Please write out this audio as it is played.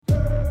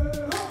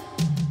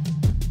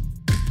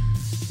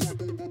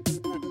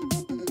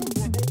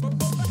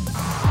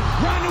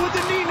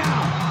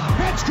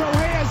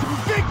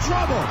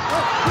trouble.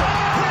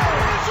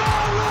 It's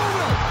all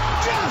over.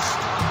 Just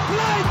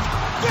like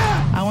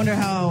that. I wonder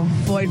how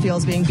Boyd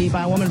feels being beat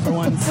by a woman for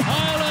once.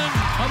 Ireland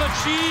have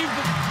achieved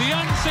the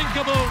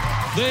unthinkable.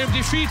 They've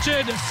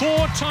defeated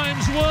 4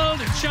 times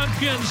world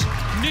champions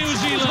New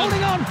Zealand.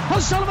 Holding on.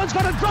 O'Sullivan's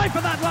got to drive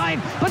for that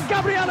line, but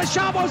Gabriella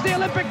Shamo's the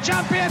Olympic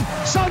champion.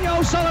 Sonia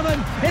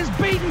O'Sullivan is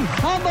beaten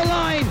on the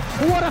line.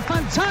 What a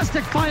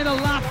fantastic final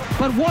lap,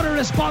 but what a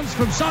response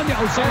from Sonia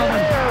O'Sullivan.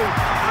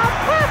 A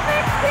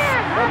perfect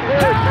hit.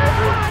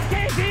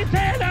 Katie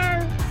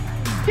Taylor.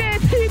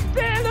 Katie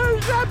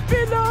Taylor,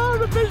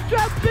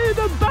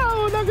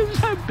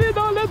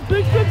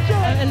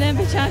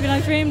 Olympic champion.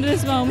 I've dreamed of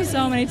this moment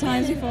so many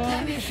times before.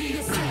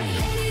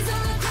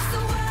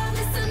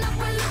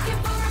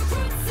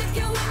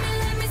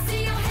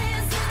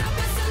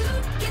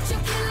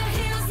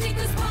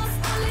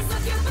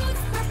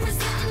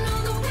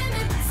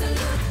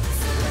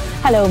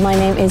 Hello, my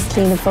name is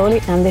Cliona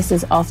Foley and this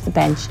is Off the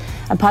Bench,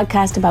 a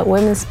podcast about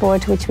women's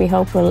sport which we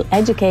hope will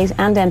educate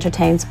and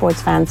entertain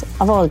sports fans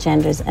of all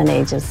genders and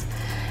ages.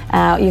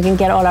 You can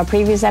get all our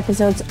previous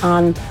episodes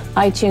on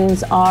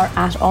iTunes or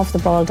at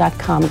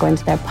offtheball.com, going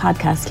to their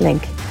podcast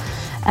link.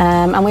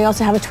 And we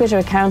also have a Twitter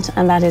account,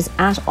 and that is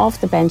at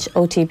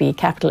offthebenchOTB,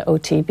 capital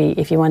OTB,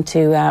 if you want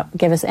to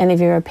give us any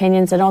of your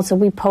opinions. And also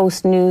we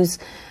post news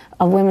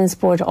of women's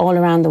sport all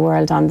around the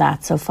world on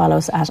that, so follow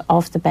us at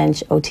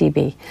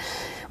offthebenchOTB.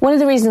 One of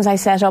the reasons I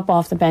set up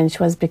Off the Bench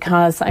was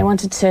because I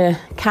wanted to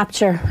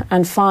capture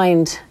and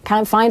find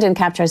and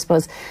capture, I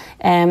suppose,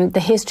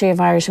 the history of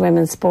Irish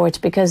women's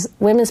sport, because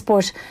women's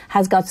sport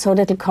has got so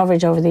little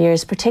coverage over the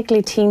years,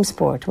 particularly team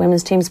sport,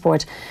 women's team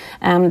sport,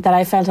 that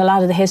I felt a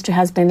lot of the history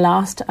has been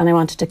lost, and I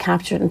wanted to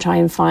capture it and try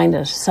and find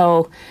it.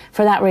 So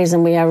for that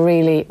reason, we are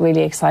really,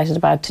 really excited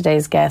about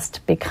today's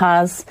guest,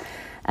 because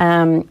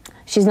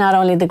she's not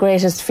only the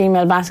greatest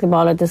female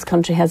basketballer this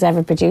country has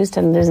ever produced,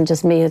 and it isn't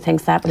just me who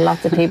thinks that, but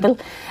lots of people.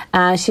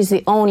 She's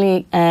the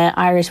only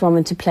Irish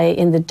woman to play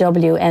in the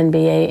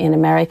WNBA in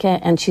America,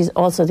 and she's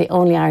also the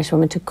only Irish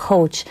woman to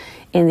coach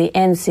in the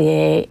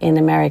NCAA in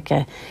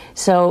America.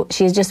 So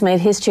she's just made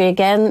history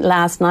again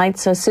last night.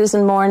 So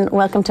Susan Moran,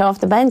 welcome to Off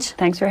the Bench.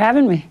 Thanks for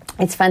having me.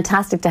 It's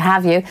fantastic to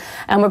have you,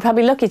 and we're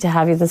probably lucky to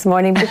have you this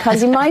morning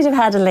because you might have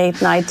had a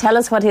late night. Tell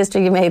us what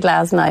history you made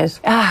last night.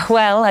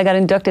 Well, I got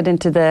inducted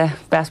into the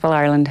Basketball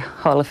Ireland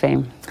Hall of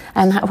Fame.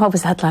 And what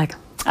was that like?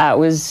 It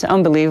was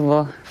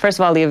unbelievable. First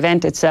of all, the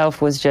event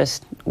itself was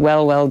just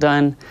well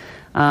done.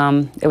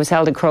 It was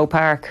held at Croke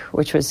Park,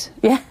 which was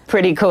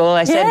pretty cool.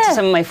 I said to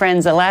some of my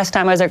friends, the last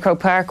time I was at Croke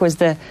Park was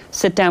the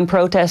sit-down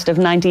protest of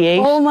 98.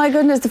 Oh my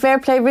goodness, the fair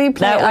play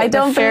replay. I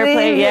don't believe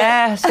it.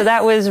 Yeah, so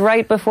that was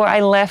right before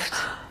I left.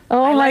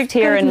 I left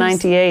here in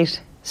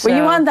 98. So were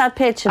you on that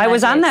pitch? I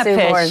was on that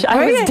pitch.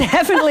 I was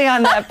definitely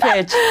on that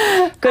pitch.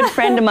 Good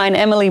friend of mine,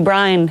 Emily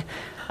Bryan.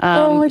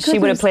 She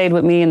would have played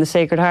with me in the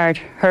Sacred Heart.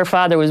 Her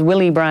father was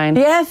Willie Bryan.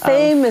 Yeah,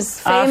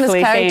 famous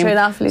character in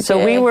Offaly. So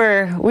we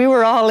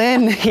were all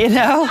in, you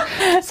know.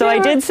 So I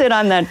did sit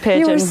on that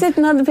pitch. You were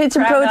sitting on the pitch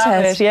and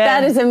protest.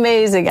 That is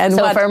amazing. And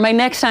so for my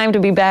next time to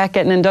be back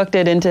getting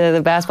inducted into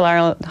the Basketball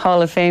Ireland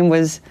Hall of Fame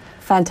was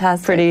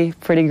fantastic.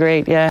 Pretty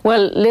great, yeah.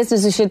 Well,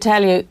 listeners, I should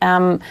tell you,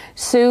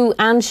 Sue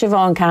and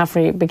Siobhan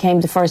Caffrey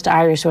became the first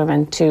Irish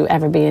women to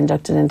ever be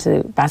inducted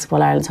into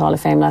Basketball Ireland's Hall of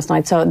Fame last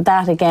night. So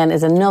that, again,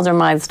 is another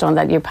milestone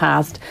that you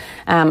passed,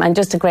 and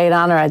just a great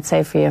honour, I'd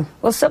say, for you.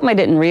 Well, something I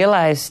didn't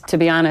realise, to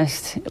be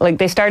honest. Like,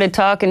 they started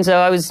talking, so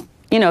I was,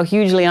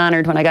 hugely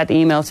honoured when I got the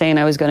email saying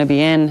I was going to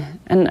be in.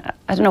 And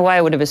I don't know why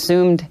I would have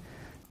assumed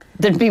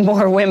there'd be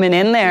more women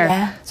in there.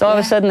 Yeah, so all of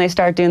a sudden they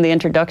start doing the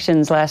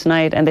introductions last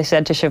night, and they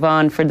said to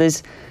Siobhan, for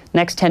this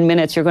next 10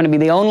 minutes you're going to be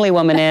the only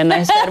woman in.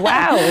 I said,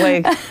 wow,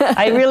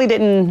 I really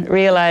didn't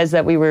realise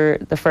that we were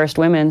the first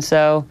women,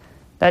 so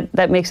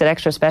that makes it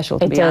extra special,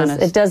 to be honest.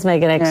 It does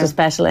make it extra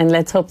special, and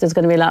let's hope there's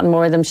going to be a lot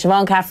more of them.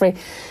 Siobhan Caffrey,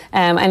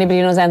 anybody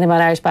who knows anything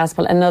about Irish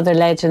basketball, another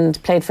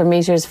legend, played for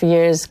Meteors for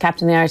years,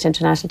 captain of the Irish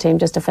international team,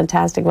 just a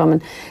fantastic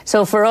woman.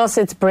 So for us,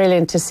 it's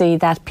brilliant to see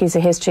that piece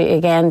of history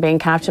again being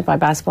captured by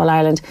Basketball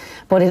Ireland,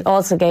 but it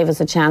also gave us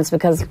a chance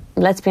because,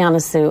 let's be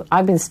honest, Sue,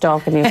 I've been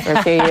stalking you for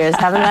a few years,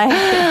 haven't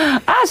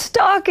I?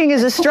 Stalking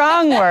is a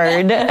strong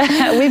word.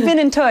 We've been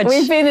in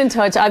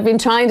touch. I've been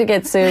trying to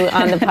get Sue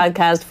on the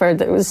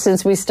podcast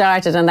since we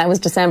started, and that was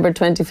December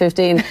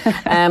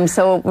 2015.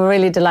 So we're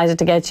really delighted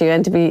to get you,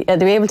 and to be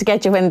able to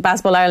get you when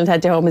Basketball Ireland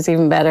had you home is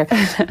even better.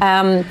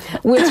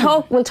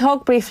 We'll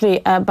talk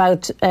briefly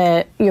about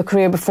your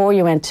career before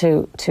you went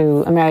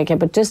to America,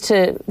 but just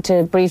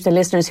to brief the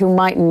listeners who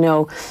mightn't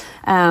know,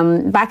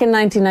 back in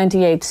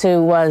 1998,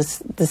 Sue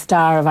was the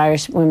star of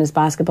Irish women's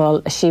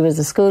basketball. She was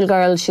a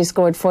schoolgirl. She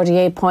scored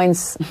 48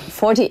 points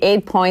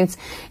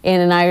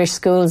in an Irish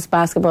schools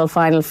basketball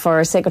final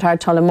for Sacred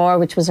Heart Tullamore,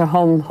 which was her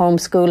home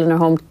school and her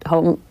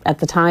home at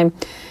the time.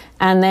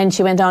 And then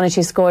she went on and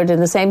she scored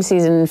in the same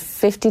season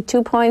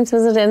 52 points,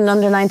 was it, in an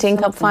under-19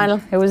 cup final?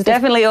 It was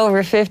definitely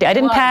over 50. I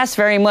didn't pass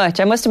very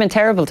much. I must have been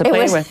terrible to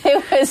play with.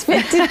 It was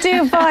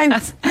 52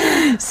 points.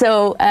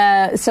 So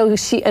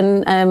she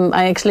and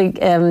I actually.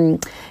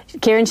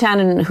 Kieran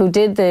Shannon, who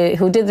did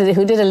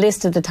a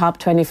list of the top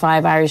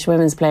 25 Irish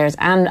women's players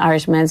and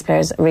Irish men's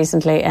players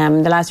recently.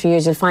 The last few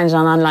years, you'll find it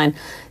online.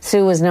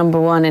 Sue was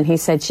number one, and he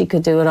said she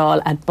could do it all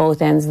at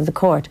both ends of the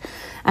court.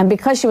 And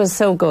because she was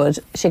so good,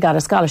 she got a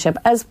scholarship,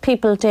 as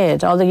people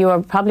did, although you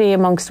were probably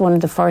amongst one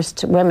of the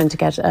first women to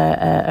get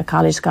a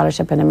college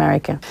scholarship in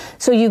America.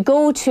 So you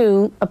go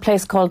to a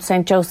place called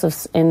St.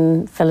 Joseph's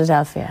in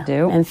Philadelphia.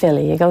 In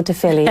Philly. You go to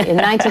Philly in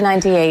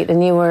 1998,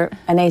 and you were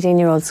an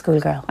 18-year-old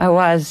schoolgirl. I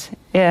was,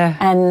 yeah.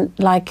 And,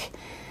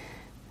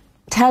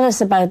 tell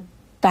us about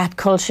that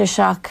culture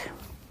shock.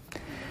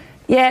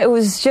 Yeah, it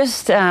was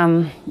just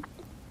so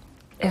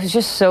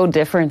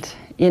different.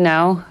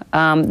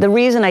 The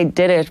reason I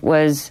did it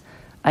was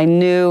I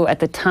knew at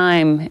the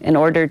time, in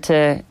order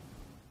to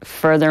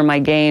further my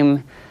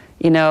game,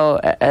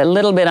 a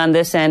little bit on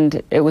this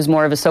end, it was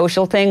more of a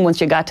social thing once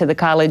you got to the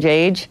college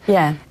age.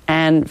 Yeah.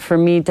 And for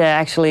me to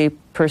actually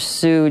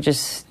pursue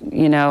just,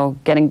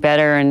 getting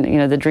better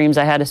and, the dreams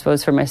I had, I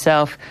suppose, for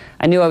myself,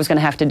 I knew I was going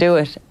to have to do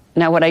it.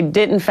 Now, what I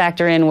didn't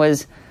factor in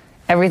was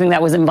everything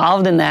that was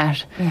involved in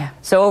that. Yeah.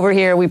 So over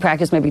here, we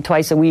practiced maybe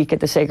twice a week at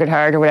the Sacred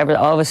Heart or whatever.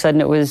 All of a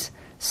sudden, it was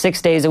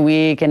 6 days a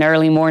week and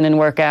early morning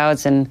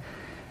workouts and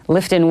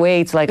lifting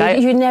weights.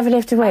 You never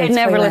lifted weights? I had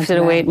never lifted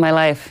a weight in my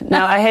life.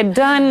 Now, I had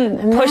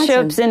done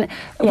push-ups,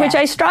 which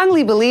I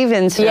strongly believe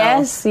in still.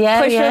 Yes,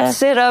 yeah. Push-ups,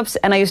 sit-ups,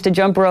 and I used to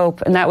jump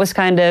rope, and that was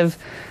kind of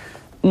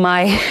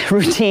my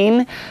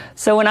routine.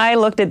 So when I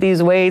looked at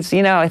these weights,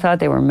 I thought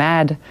they were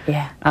mad.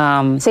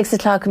 Yeah. 6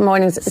 o'clock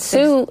mornings.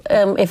 Sue,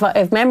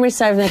 if memory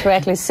serves me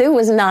correctly, Sue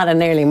was not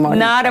an early morning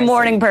Not person. a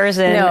morning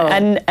person. No.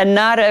 And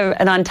not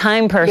an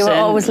on-time person. You were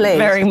always late.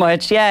 Very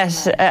much,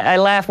 yes. I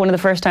laughed one of the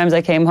first times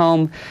I came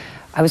home.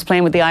 I was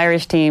playing with the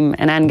Irish team,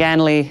 and Anne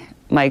Ganley,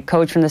 my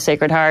coach from the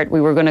Sacred Heart,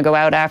 we were going to go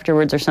out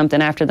afterwards or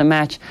something after the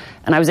match,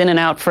 and I was in and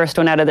out, first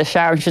one out of the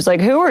shower, and she's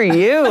like, "Who are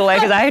you?"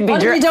 Cause I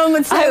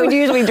would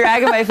usually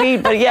dragging my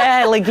feet, but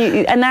yeah,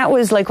 and that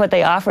was what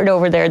they offered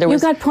over there. You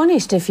got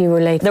punished if you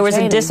were late. There was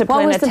a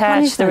discipline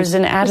attached. There was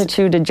an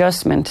attitude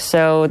adjustment.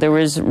 So there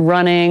was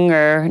running,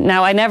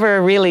 now I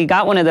never really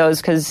got one of those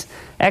because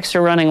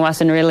extra running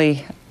wasn't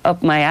really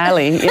up my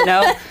alley,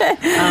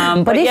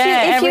 But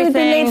if you had been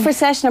late for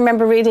session, I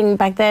remember reading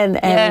back then,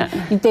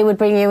 they would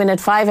bring you in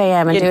at 5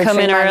 a.m. and You'd come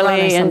in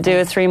early and do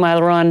a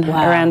 3-mile run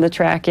around the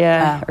track,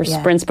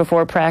 sprints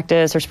before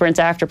practice or sprints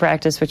after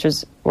practice, which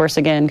was worse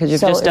again because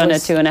you've just done a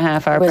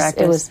 2.5-hour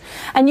practice.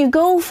 And you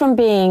go from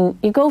being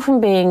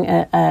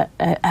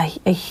a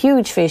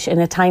huge fish in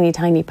a tiny,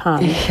 tiny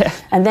pond,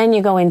 and then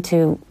you go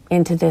into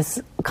this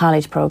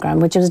college program,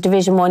 which was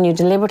Division 1. You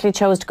deliberately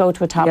chose to go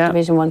to a top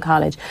Division 1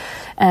 college.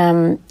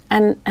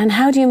 And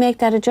how do you make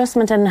that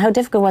adjustment, and how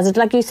difficult was it?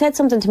 You said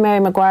something to Mary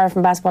Maguire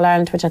from Basketball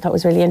Ireland, which I thought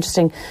was really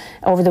interesting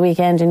over the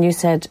weekend, and you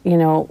said,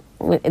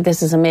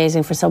 this is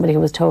amazing for somebody who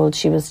was told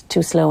she was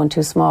too slow and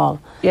too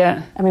small.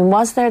 Yeah. I mean,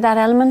 was there that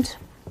element?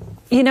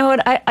 You know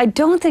what? I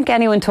don't think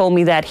anyone told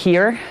me that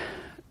here,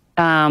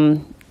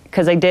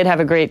 because I did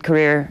have a great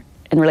career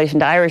in relation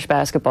to Irish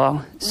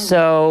basketball.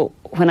 So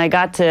when I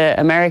got to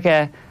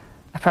America,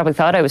 I probably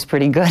thought I was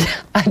pretty good.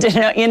 I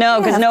didn't know,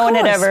 because no one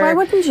had ever. Why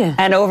wouldn't you?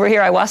 And over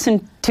here, I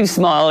wasn't too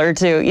small or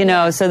too,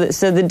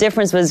 So the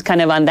difference was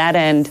kind of on that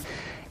end,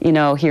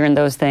 hearing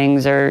those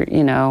things or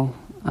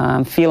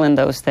feeling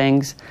those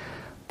things.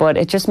 But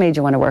it just made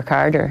you want to work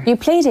harder. You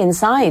played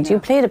inside. You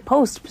played a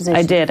post position.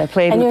 I did. I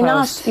played in the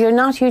post. You're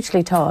not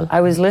hugely tall.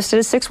 I was listed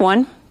as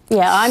 6'1".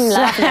 Yeah, I'm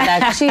laughing at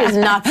that. She is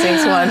not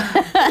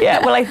 6'1".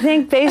 Yeah, well, I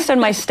think based on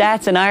my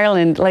stats in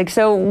Ireland,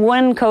 so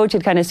one coach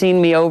had kind of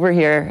seen me over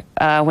here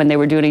when they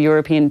were doing a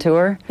European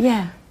tour.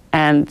 Yeah.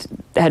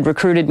 And had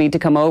recruited me to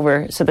come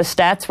over. So the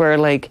stats were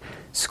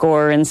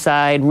scorer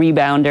inside,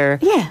 rebounder.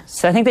 Yeah.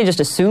 So I think they just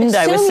assumed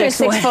I was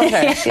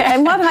 6'1". Yeah.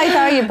 And what height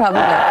are you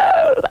probably?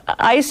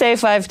 I say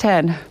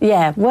 5'10".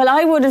 Yeah. Well,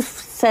 I would have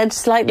said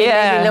slightly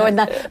maybe lower than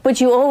that. But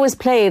you always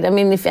played. I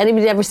mean, if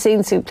anybody ever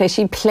seen Sue play,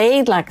 she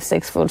played like a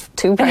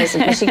 6'2"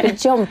 person because she could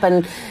jump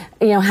and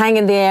hang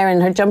in the air,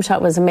 and her jump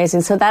shot was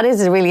amazing. So that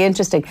is really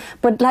interesting.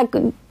 But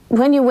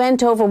when you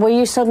went over, were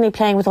you suddenly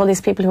playing with all these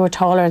people who were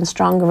taller and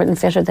stronger and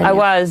fitter than you? I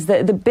was.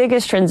 The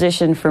biggest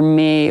transition for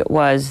me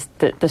was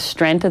the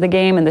strength of the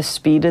game and the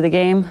speed of the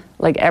game.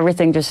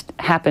 Everything just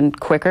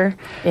happened quicker.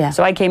 Yeah.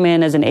 So I came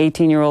in as an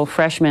 18-year-old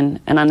freshman,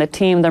 and on the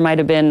team there might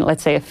have been,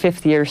 let's say, a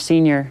fifth-year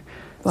senior.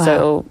 Wow.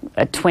 So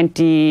a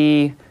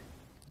 22,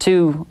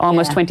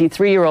 almost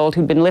 23-year-old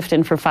who'd been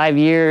lifting for 5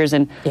 years.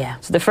 And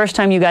so the first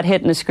time you got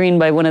hit in the screen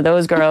by one of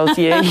those girls,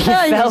 you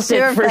felt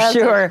it for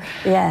sure.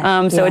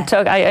 Yeah. So it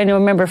took, I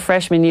remember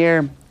freshman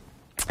year,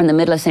 in the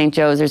middle of St.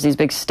 Joe's, there's these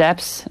big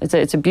steps.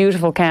 It's a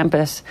beautiful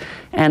campus,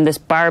 and this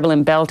barbell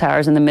and bell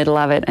tower's in the middle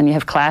of it, and you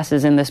have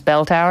classes in this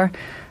bell tower,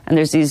 and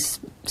there's these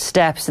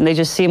steps, and they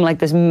just seem like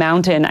this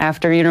mountain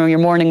after, you know, your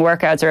morning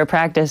workouts or a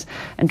practice,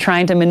 and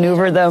trying to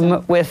maneuver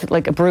them with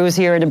like a bruise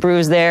here and a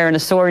bruise there and a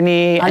sore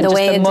knee on and the just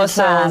way the into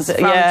muscles.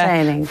 class,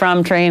 training.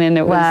 From training.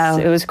 It Wow.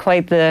 was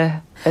quite the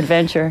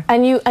adventure.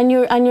 And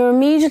you're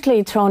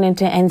immediately thrown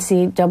into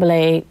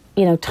NCAA,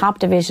 you know, top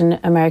division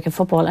American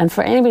football. And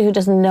for anybody who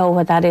doesn't know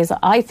what that is,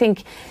 I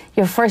think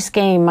your first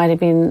game might have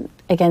been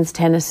against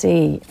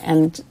Tennessee,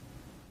 and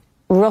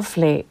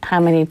roughly how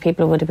many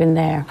people would have been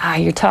there?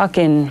 You're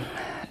talking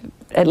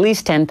at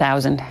least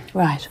 10,000.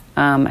 Right.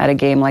 At a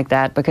game like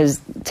that,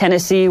 because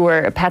Tennessee,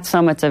 where Pat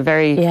Summitt's a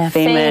very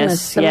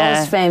famous, the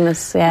most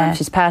famous. Yeah,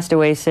 she's passed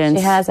away since.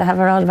 She has. I have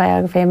her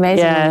autobiography.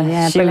 Amazing.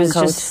 Yeah, she was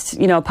coach. just,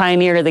 you know, a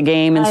pioneer of the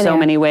game in so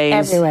many ways.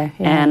 Everywhere.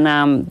 Yeah.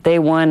 And they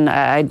won.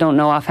 I don't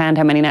know offhand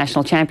how many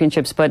national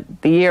championships, but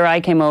the year I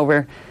came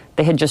over,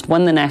 they had just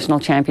won the national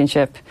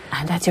championship.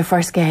 And that's your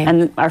first game.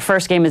 And our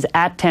first game is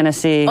at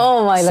Tennessee.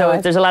 Oh my Lord!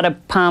 So there's a lot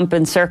of pomp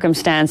and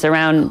circumstance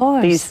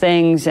around these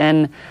things.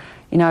 And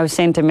you know, I was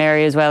saying to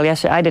Mary as well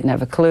yesterday, I didn't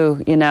have a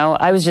clue, you know.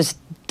 I was just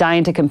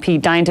dying to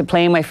compete, dying to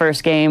play my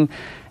first game.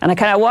 And I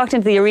kind of walked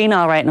into the arena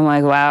all right, and I'm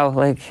like, wow,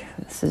 like,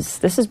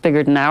 this is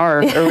bigger than our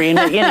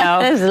arena, you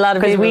know. There's a lot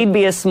of people. Because we'd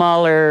be a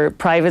smaller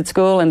private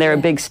school, and they're a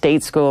big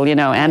state school, you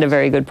know, and a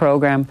very good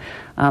program.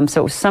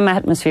 So it was some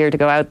atmosphere to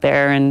go out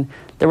there, and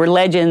there were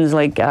legends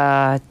like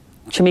Chimika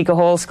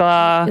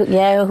Holsclaw,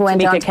 who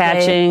went on Tamika to play.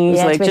 Catchings,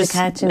 Yeah, like Tamika just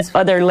Catchings.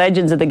 other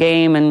legends of the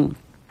game, and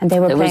they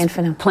were playing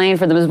for them. Playing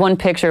for them. There's one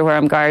picture where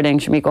I'm guarding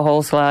Chimika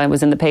Holsclaw. It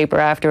was in the paper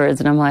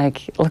afterwards, and I'm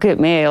like, look at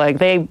me. Like,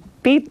 they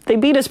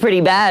beat us pretty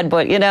bad,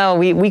 but, you know,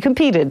 we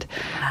competed.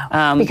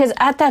 Wow. Because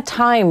at that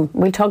time,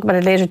 we'll talk about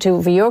it later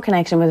too, for your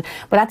connection with it,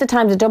 but at the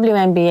time the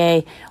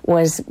WNBA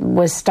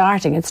was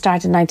starting. It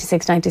started in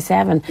 96,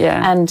 97.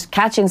 Yeah. And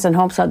Catchings and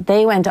Holmesdale,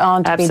 they went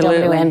on to be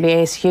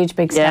WNBA's huge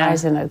big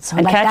stars in it. So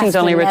and Catchings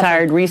only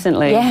retired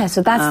recently. Yeah,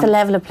 so that's the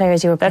level of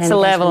players you were playing. That's the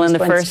level. In the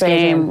first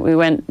game, we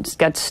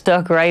got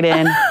stuck right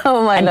in.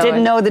 Oh my and Lord.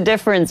 Didn't know the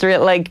difference.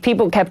 Like,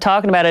 people kept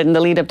talking about it in the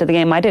lead up to the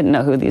game. I didn't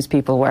know who these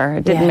people were.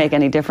 It didn't make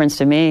any difference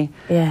to me.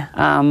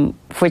 Yeah.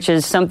 Which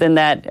is something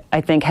that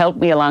I think helped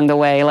me along the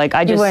way. Like,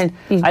 I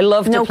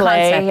loved to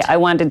play. Concept. I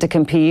wanted to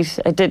compete.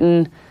 It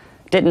didn't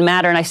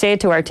matter. And I say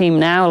it to our team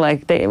now,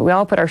 like, we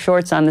all put our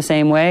shorts on the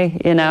same way,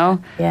 you know?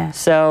 Yeah.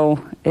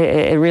 So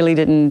it really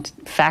didn't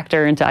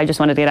factor into, I just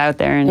wanted to get out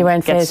there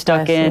and get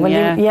stuck in.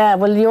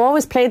 Well, you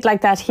always played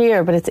like that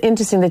here, but it's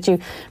interesting that you,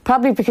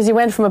 probably because you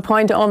went from a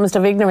point almost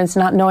of ignorance,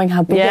 not knowing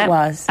how big it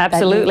was.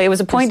 Absolutely. It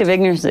was a point of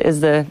ignorance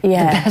is the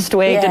best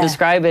way to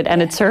describe it,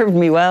 and it served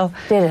me well.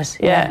 Did it?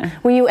 Yeah.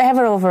 Were you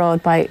ever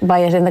overawed by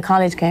it in the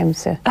college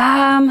games?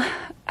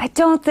 I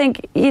don't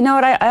think, you know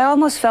what, I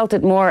almost felt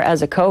it more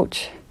as a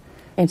coach.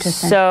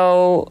 Interesting.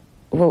 So,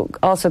 well,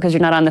 also because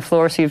you're not on the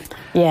floor, so you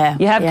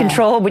have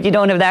control, but you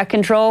don't have that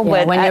control. Yeah,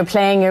 but when you're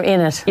playing, you're in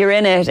it. You're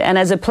in it, and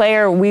as a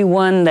player, we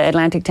won the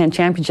Atlantic 10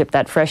 championship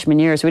that freshman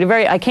year. So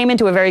I came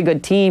into a very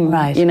good team,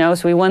 right? You know,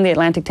 so we won the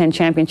Atlantic 10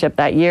 championship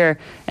that year.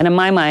 And in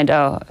my mind,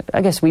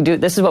 I guess we do.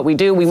 This is what we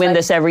do. We win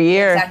this every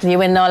year. Exactly. You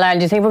win All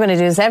Ireland. You think we're going to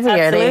do this every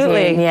year?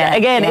 Absolutely. Yeah.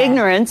 Again,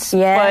 ignorance.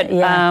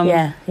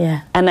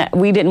 Yeah. And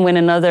we didn't win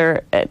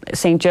another.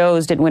 St.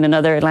 Joe's didn't win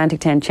another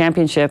Atlantic 10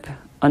 championship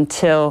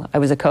until I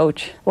was a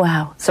coach.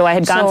 Wow. So I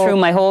had gone through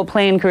my whole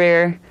playing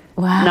career,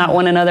 not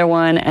won another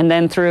one, and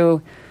then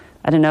through,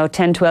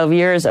 10, 12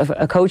 years of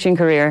a coaching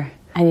career.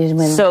 And you didn't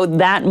win. So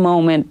that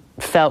moment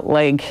felt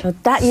like... So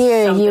that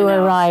year you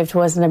arrived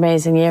was an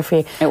amazing year for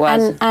you. It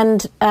was.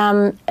 And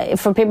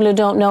for people who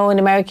don't know, in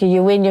America,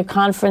 you win your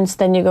conference,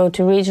 then you go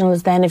to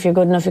regionals, then if you're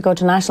good enough, you go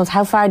to nationals.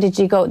 How far did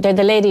you go? You're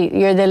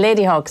the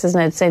Lady Hawks, isn't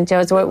it, St.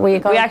 Joe's? Were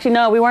you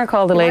called? We weren't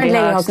called the Lady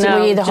Hawks. No,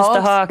 were you the just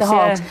Hawks? the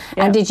Hawks.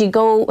 Yeah. And did you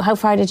go, how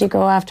far did you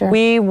go after?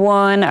 We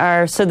won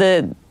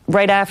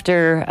right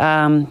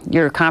after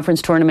your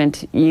conference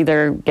tournament, you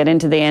either get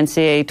into the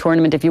NCAA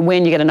tournament. If you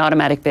win, you get an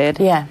automatic bid.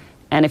 Yeah.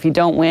 And if you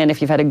don't win, if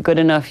you've had a good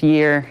enough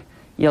year,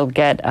 you'll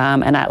get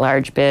an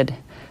at-large bid.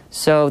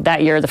 So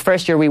that year, the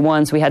first year we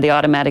won, so we had the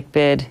automatic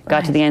bid,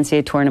 got to the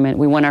NCAA tournament.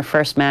 We won our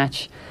first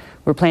match.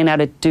 We're playing out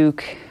at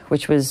Duke,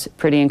 which was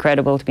pretty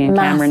incredible to be in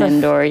Cameron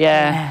Indoor.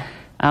 Yeah.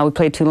 We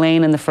played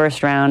Tulane in the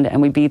first round,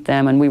 and we beat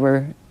them, and we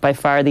were by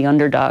far the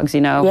underdogs,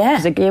 you know.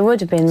 Yeah, you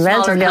would have been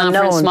relatively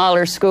unknown.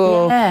 Smaller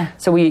school. Yeah.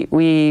 So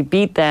we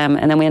beat them,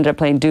 and then we ended up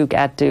playing Duke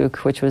at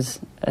Duke, which was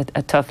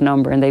a tough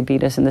number, and they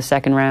beat us in the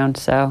second round.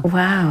 So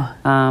wow.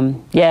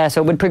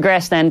 So it would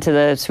progress then to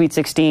the Sweet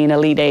 16,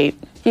 Elite 8,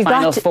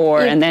 Final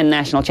Four, and then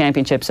National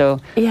Championship. So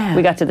we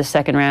got to the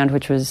second round,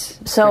 which was...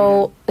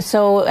 So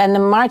and the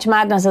March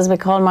Madness, as we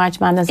call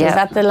March Madness, is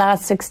that the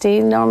last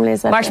 16 normally?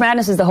 Is that March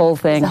Madness is the whole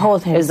thing. The whole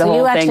thing. Is the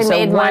whole thing.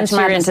 So once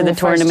you're into the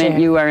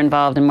tournament, you are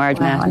involved in March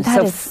Madness. And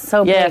that is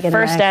so big in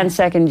first America. and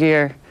second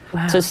year.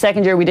 Wow. So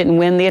second year we didn't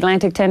win the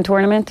Atlantic 10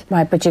 tournament.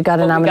 Right, but you got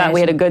a nomination.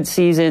 We had a good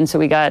season, so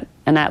we got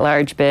an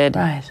at-large bid.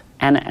 Right.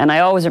 And I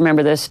always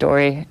remember this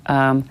story.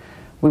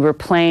 We were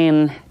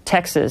playing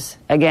Texas,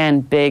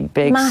 again, big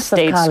Massive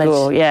state college.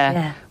 school.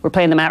 Yeah. We're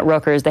playing them at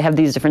Rutgers. They have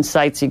these different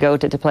sites you go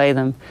to play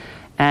them.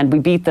 And we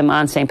beat them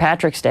on St.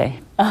 Patrick's Day.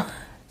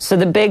 So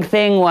the big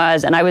thing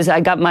was, and I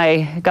got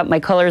my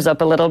colors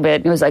up a little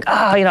bit. It was like, oh,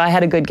 I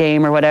had a good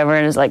game or whatever.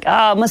 And it was like,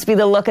 oh, it must be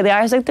the look of the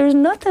Irish. Like, there's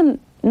nothing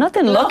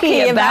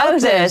lucky about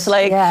this.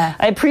 Like,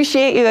 I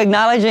appreciate you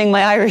acknowledging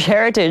my Irish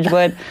heritage,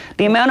 but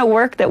the amount of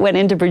work that went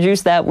in to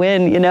produce that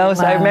win,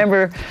 So I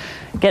remember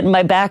getting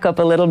my back up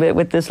a little bit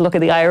with this look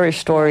of the Irish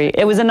story.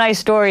 It was a nice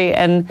story,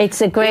 and it's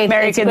a great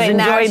enjoyed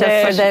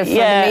it for the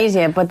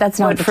media, but that's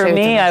not the truth. But for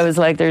me, I was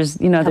like, there's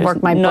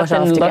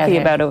nothing lucky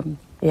about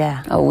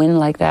a win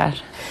like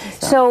that.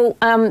 So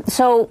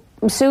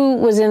Sue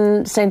was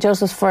in St.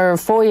 Joseph's for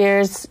 4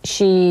 years.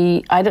 Do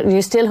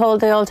you still hold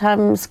the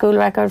all-time school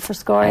record for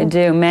scoring? I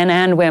do, men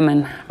and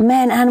women.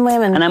 Men and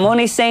women. And I'm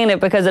only saying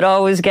it because it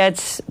always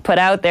gets put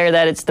out there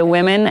that it's the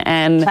women.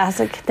 And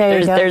classic.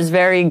 You go. There's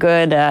very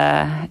good.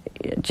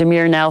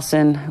 Jameer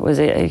Nelson was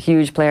a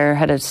huge player,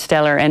 had a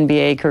stellar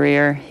NBA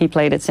career. He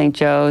played at St.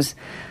 Joe's.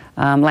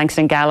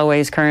 Langston Galloway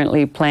is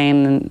currently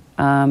playing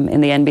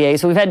in the NBA.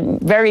 So we've had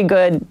very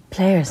good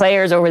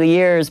players over the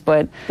years,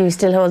 but you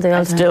still hold the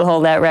all-time? I still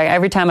hold that record.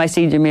 Every time I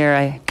see Jameer,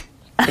 I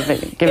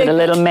give it a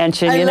little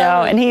mention,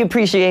 and he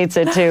appreciates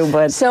it too.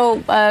 But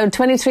so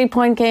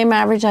 23-point game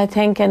average, I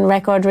think, and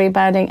record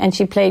rebounding. And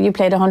you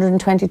played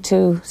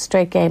 122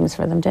 straight games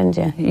for them, didn't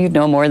you? You'd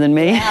know more than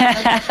me.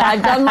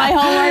 I've done my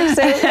homework,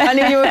 Sue. I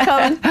knew you were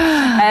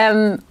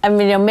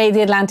coming. Made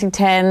the Atlantic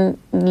 10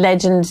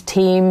 legend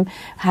team,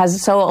 a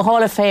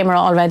Hall of Famer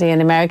already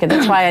in America.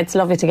 That's why it's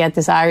lovely to get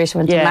this Irish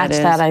one to match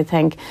that, I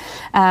think.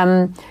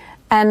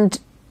 And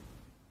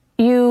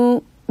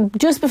you.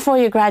 Just before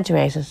you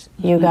graduated,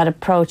 you got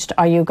approached,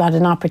 or you got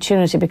an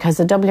opportunity, because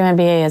the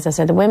WNBA, as I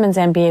said, the women's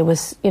NBA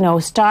was,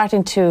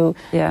 starting to.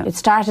 Yeah. It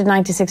started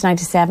 96,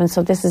 97,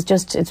 so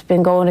it's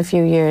been going a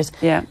few years.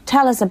 Yeah.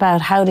 Tell us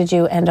about how did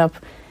you end up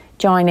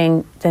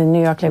joining the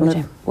New York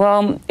Liberty?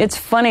 Well, it's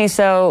funny.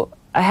 So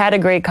I had a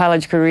great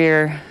college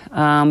career,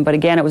 but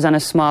again, it was on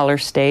a smaller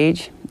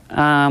stage.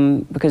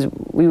 Because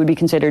we would be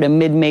considered a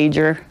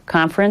mid-major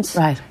conference.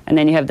 Right. And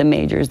then you have the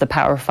majors, the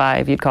Power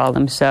Five, you'd call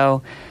them.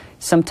 So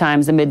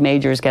sometimes the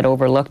mid-majors get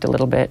overlooked a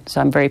little bit. So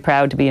I'm very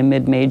proud to be a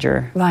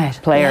mid-major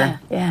player.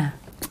 Yeah.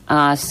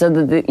 So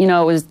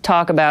it was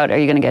talk about, are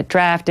you going to get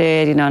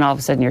drafted? And all of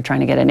a sudden you're trying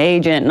to get an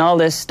agent and all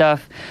this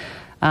stuff.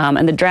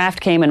 And the draft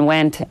came and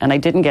went, and I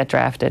didn't get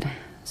drafted.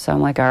 So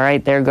I'm like, all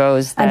right, there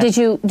goes that.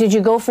 And did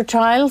you go for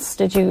trials?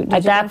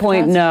 At that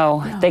point,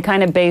 no. They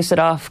kind of base it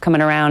off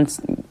coming around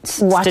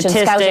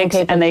statistics,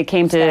 and they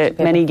came to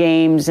many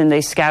games, and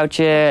they scout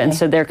you, and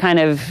so they're kind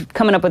of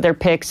coming up with their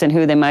picks and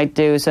who they might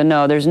do. So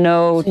no, there's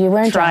no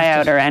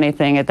tryout or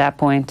anything at that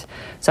point.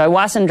 So I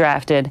wasn't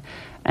drafted.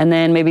 And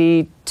then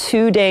maybe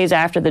 2 days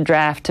after the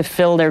draft, to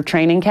fill their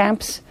training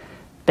camps,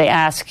 they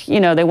ask,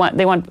 they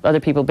want other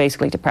people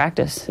basically to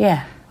practice.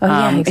 Yeah. Oh,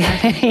 yeah,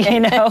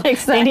 exactly.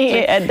 Exactly.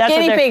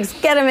 Guinea pigs,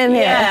 get them in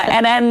here. Yeah,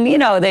 and then,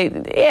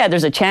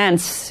 there's a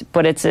chance,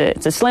 but it's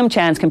a slim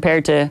chance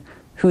compared to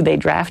who they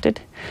drafted.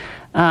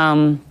 So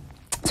I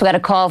got a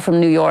call from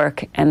New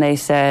York, and they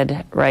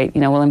said, right,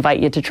 we'll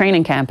invite you to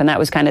training camp. And that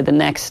was kind of the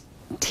next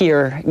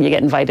tier. You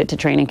get invited to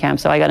training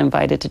camp. So I got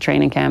invited to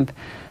training camp.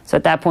 So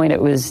at that point,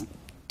 it was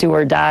do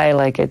or die.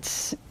 Like,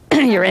 it's,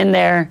 you're in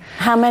there.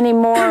 How many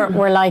more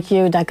were like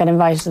you that got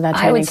invited to that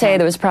training camp? I would say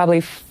there was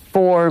probably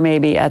 4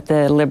 maybe at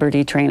the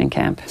Liberty training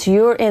camp. So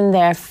you're in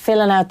there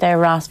filling out their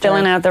roster.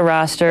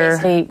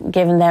 Basically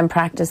giving them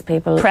practice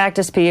people.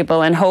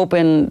 And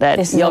hoping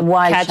that you'll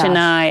catch an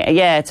eye.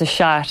 Yeah, it's a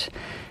shot.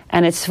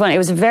 And it's funny. It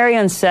was a very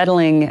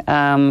unsettling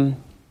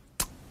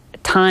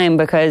time,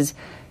 because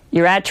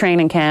you're at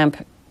training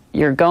camp,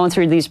 you're going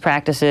through these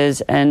practices,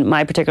 and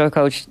my particular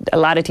coach, a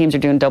lot of teams are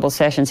doing double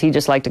sessions. He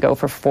just liked to go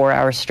for 4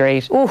 hours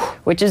straight,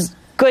 which is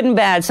good and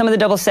bad. Some of the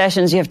double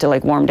sessions you have to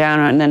warm down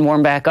on and then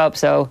warm back up,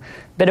 so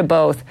a bit of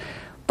both.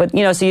 But,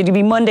 so you'd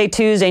be Monday,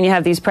 Tuesday, and you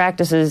have these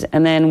practices,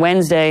 and then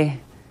Wednesday,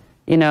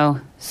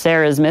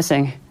 Sarah's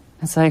missing.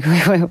 It's like,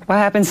 what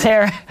happened,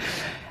 Sarah?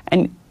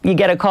 And you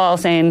get a call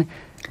saying,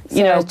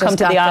 come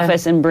to the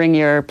office and bring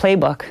your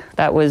playbook.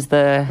 That was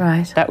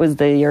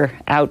your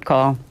out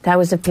call. That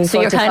was the P45.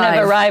 So you're kind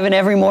of arriving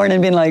every morning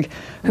and being like,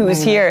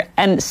 who's here?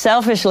 And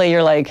selfishly,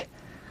 you're like,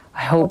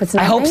 I hope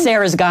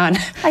Sarah's gone.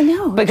 I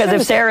know. Because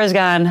if Sarah's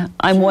gone,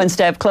 I'm one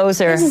step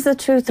closer. This is the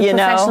truth of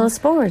professional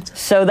sport.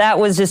 So that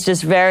was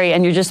just very,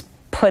 and you're just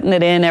putting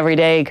it in every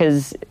day,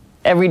 because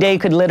every day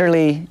could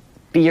literally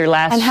be your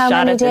last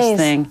shot at this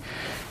thing.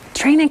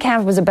 Training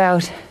camp was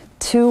about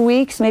 2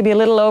 weeks, maybe a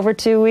little over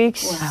 2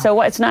 weeks. Wow.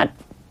 So it's not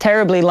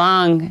terribly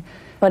long.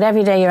 But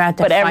every day you're out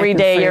there. But every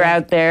day you're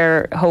out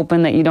there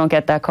hoping that you don't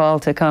get that call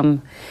to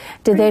come.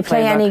 Did they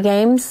play any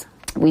games?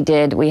 We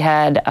did. We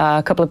had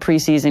a couple of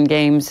preseason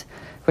games,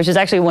 which is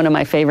actually one of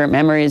my favorite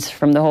memories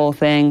from the whole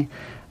thing.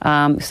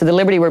 So the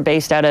Liberty were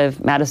based out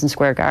of Madison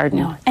Square Garden.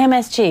 No.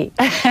 MSG.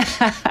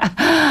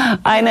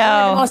 I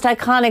know. One of the most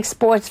iconic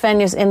sports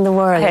venues in the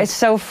world. It's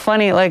so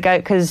funny,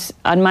 because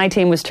on my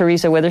team was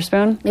Teresa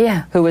Witherspoon,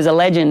 yeah, who was a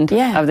legend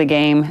of the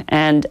game.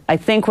 And I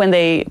think when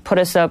they put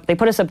us up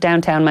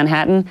downtown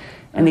Manhattan,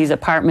 in these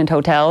apartment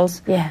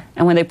hotels. Yeah.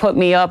 And when they put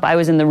me up, I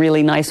was in the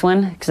really nice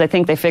one because I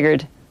think they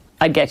figured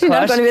I'd get You're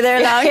cut. not going to be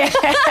there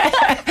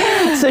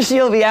long. So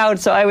she'll be out.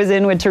 So I was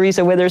in with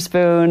Teresa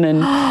Witherspoon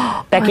and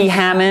Becky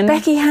Hammond.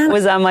 Becky Hammond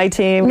was on my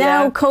team.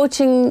 Now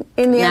coaching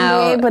in the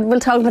NBA, but we'll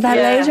talk about that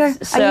later.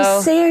 So are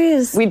you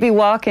serious? We'd be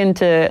walking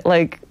to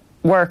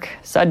work.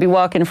 So I'd be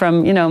walking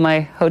from, my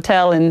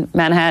hotel in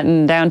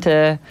Manhattan down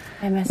to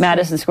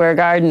Madison Square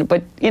Garden.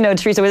 But,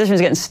 Teresa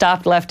Witherspoon's getting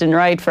stopped left and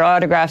right for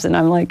autographs, and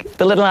I'm like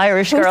the little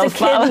Irish girl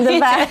following. Who's the kid in the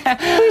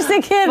back? Who's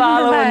the kid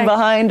following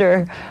behind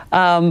her.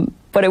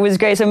 But it was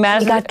great. So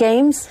Madison, you got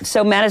games?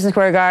 So Madison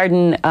Square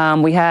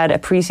Garden, we had a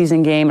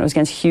preseason game. It was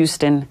against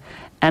Houston.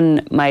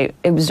 And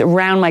it was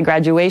around my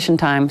graduation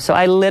time. So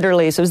so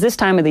it was this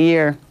time of the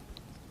year.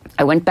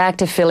 I went back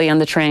to Philly on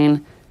the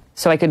train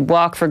so I could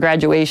walk for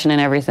graduation and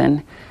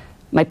everything.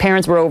 My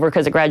parents were over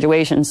because of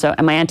graduation,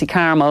 and my Auntie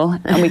Carmel,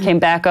 and we came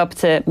back up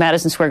to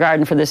Madison Square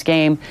Garden for this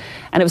game.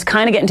 And it was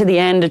kind of getting to the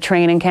end of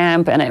training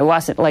camp, and it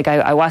wasn't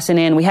I wasn't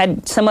in. We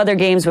had some other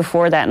games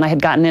before that, and I had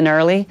gotten in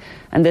early.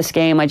 And this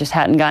game, I just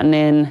hadn't gotten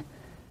in,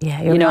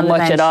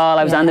 much at all.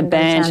 I was on the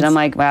bench, and I'm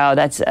like, wow,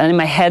 and in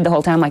my head the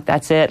whole time, I'm like,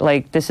 that's it.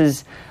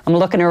 I'm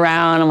looking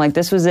around, I'm like,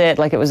 this was it.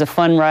 It was a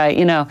fun ride,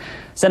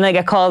 So then I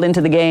got called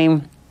into the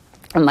game.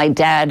 And my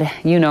dad,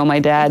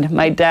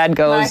 my dad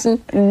goes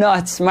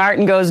nuts.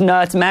 Martin goes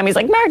nuts. Mammy's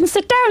like, Martin,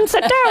 sit down.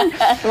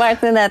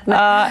 Martin, and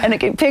I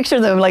can picture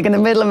them in the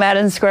middle of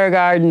Madison Square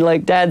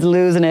Garden, Dad's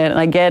losing it. And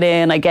I get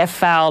in, I get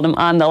fouled, I'm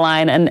on the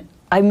line. And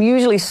I'm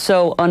usually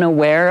so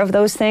unaware of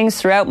those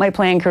things throughout my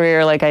playing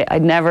career.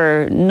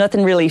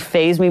 Nothing really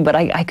fazed me, but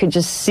I could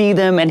just see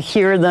them and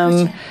hear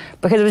them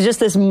because it was just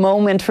this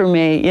moment for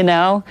me,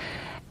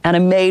 And I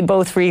made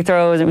both free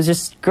throws. It was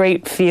just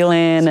great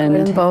feeling.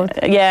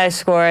 I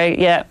scored.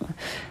 Yeah.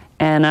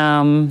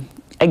 And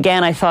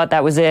again, I thought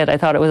that was it. I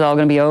thought it was all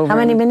going to be over. How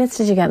many minutes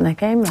did you get in that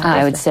game?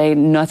 I would say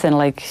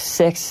nothing,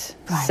 6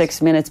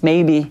 minutes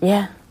maybe.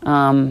 Yeah.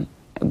 But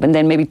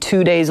then maybe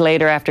 2 days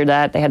later after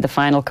that, they had the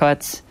final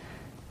cuts,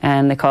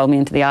 and they called me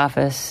into the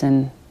office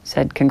and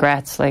said,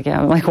 congrats.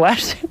 I'm like,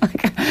 what?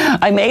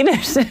 I made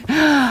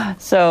it.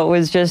 So it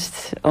was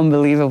just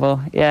unbelievable.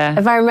 Yeah.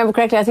 If I remember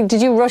correctly, I think,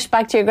 did you rush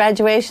back to your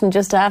graduation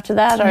just after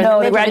that? Or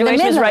no, the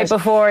graduation was right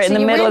before, in the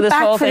middle of this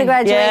whole thing. So you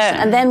went back for the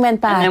graduation and then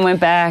went back? And then went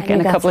back,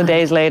 and a couple of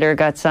days later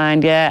got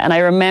signed, And I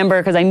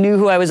remember, because I knew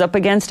who I was up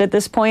against at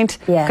this point.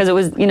 Yeah. Because it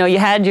was, you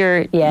had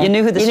you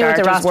knew who the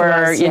starters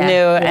were. You knew,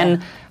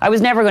 and I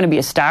was never going to be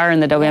a star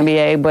in the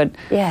WNBA, but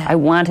I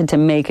wanted to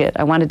make it.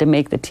 I wanted to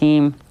make the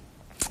team.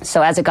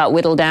 So as it got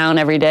whittled down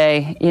every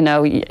day, you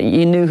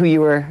knew who you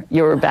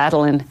were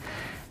battling.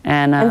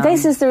 And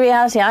this is the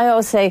reality. I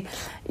always say,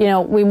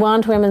 we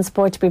want women's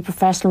sport to be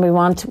professional. We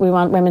want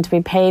women to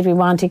be paid. We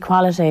want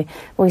equality.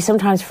 But we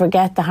sometimes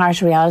forget the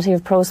harsh reality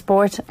of pro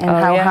sport and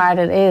how hard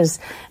it is.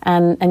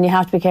 And you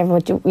have to be careful.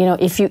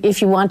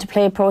 If you want to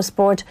play pro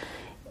sport,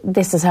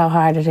 this is how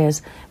hard it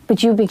is.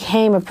 But you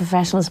became a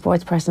professional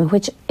sports person,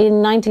 which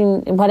in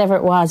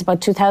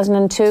about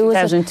 2002?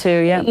 2002,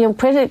 yeah.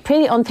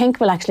 Pretty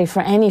unthinkable, actually,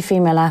 for any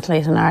female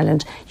athlete in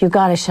Ireland. You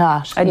got a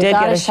shot. I did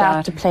get a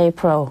shot to play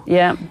pro.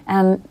 Yeah.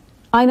 And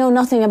I know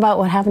nothing about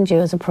what happened to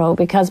you as a pro,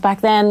 because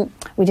back then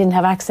we didn't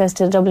have access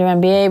to the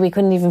WNBA. We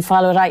couldn't even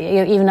follow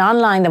it. Even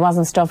online there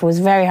wasn't stuff. It was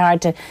very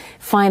hard to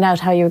find out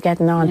how you were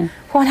getting on. Yeah.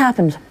 What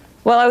happened?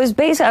 Well, I was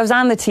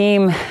on the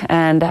team,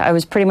 and I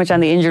was pretty much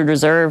on the injured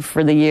reserve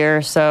for the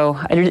year, so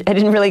I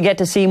didn't really get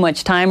to see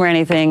much time or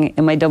anything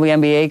in my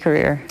WNBA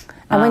career.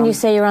 And when you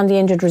say you're on the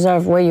injured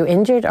reserve, were you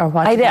injured or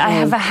what? I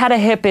had a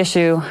hip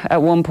issue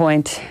at one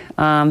point,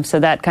 so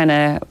that kind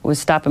of was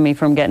stopping me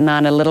from getting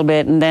on a little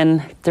bit. And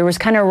then there was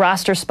kind of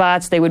roster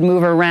spots. They would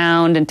move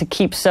around, and to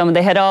keep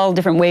they had all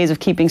different ways of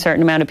keeping a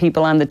certain amount of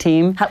people on the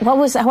team.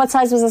 What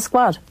size was the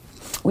squad?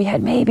 We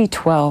had maybe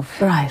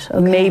 12. Right, okay.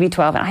 Maybe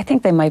 12. And I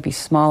think they might be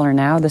smaller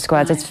now, the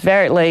squads. Right. It's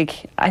very,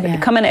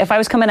 if I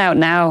was coming out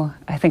now,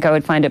 I think I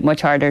would find it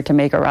much harder to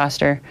make a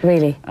roster.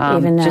 Really?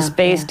 Even now? Just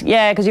based,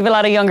 because you have a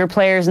lot of younger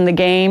players in the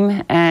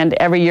game, and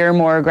every year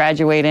more are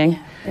graduating.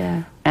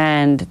 Yeah.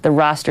 And the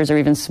rosters are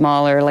even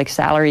smaller,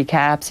 salary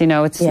caps.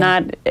 It's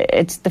not,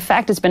 the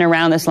fact it's been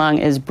around this long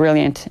is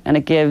brilliant, and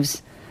it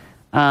gives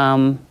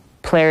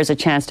players a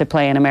chance to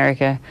play in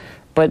America.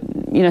 But,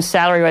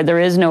 salary-wise, there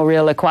is no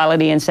real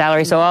equality in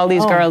salary. So all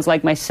these girls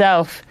like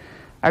myself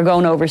are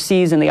going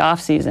overseas in the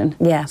off-season.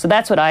 Yeah. So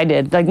that's what I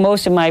did.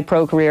 Most of my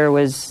pro career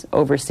was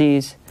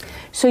overseas.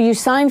 So you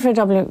signed for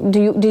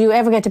did you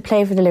ever get to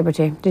play for the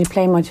Liberty? Did you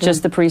play much?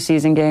 Just the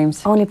preseason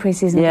games. Only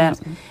preseason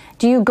games?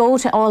 Do you go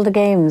to all the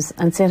games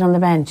and sit on the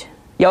bench?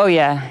 Oh,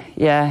 yeah.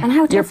 And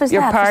how tough is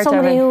that for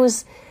somebody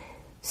who's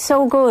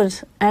so good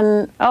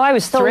and I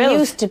was thrilled.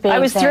 Used to being I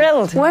was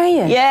thrilled. Were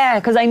you?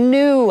 Yeah, because I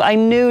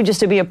knew just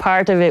to be a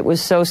part of it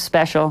was so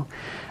special.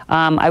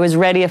 I was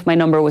ready if my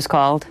number was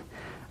called.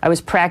 I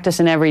was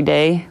practicing every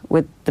day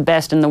with the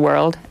best in the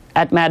world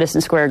at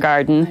Madison Square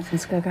Garden.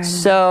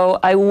 So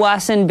I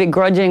wasn't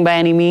begrudging by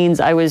any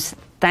means. I was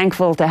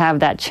thankful to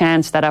have that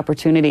chance, that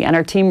opportunity. And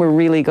our team were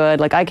really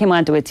good. I came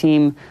onto a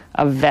team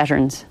of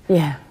veterans.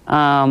 Yeah.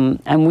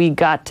 and we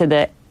got to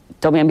the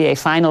WNBA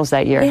finals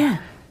that year. Yeah.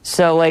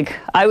 So, like,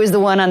 I was the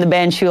one on the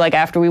bench who, like,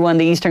 after we won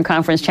the Eastern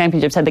Conference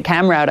Championships, had the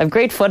camera out. I have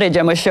great footage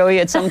I'm going to show you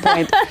at some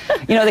point.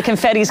 You know, the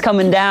confetti's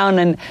coming down.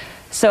 And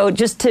so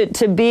just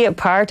to be a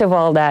part of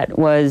all that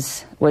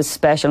was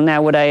special.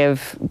 Now, would I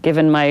have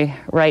given my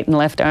right and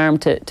left arm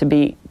to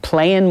be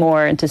playing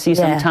more and to see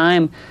some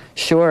time?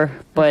 Sure.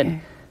 But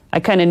I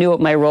kind of knew what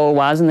my role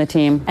was in the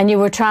team. And you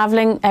were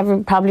travelling,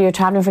 probably you were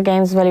travelling for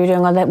games while you were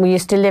doing all that. Were you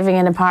still living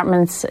in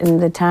apartments in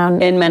the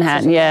town? In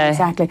Manhattan, yeah.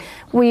 Exactly.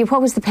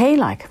 What was the pay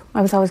like?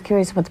 I was always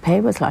curious what the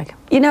pay was like.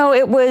 You know,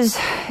 it was,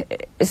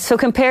 so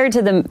compared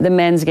to the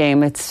men's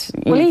game, it's...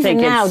 Well, even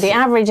now, the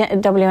average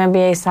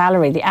WNBA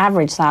salary, the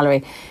average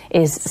salary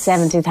is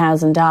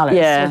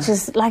 $70,000, which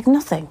is like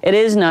nothing. It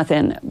is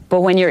nothing.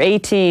 But when you're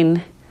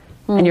 18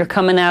 and you're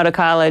coming out of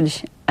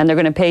college and they're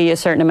going to pay you a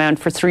certain amount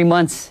for 3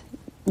 months,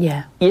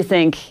 you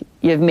think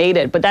you've made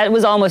it. But that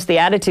was almost the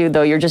attitude,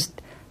 though. You're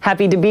just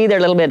happy to be there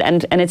a little bit.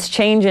 And it's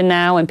changing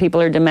now, and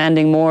people are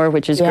demanding more,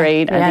 which is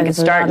great. I think it's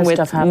starting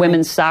with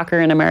women's soccer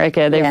in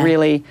America. They've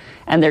really...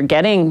 And they're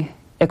getting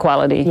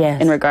equality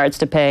in regards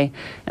to pay.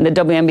 And the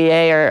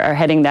WNBA are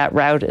heading that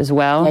route as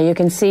well. Yeah, you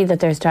can see that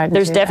they're starting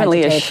There's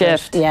definitely a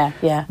shift.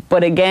 Yeah.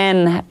 But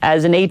again,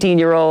 as an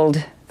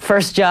 18-year-old,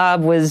 first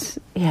job was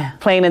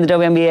playing in the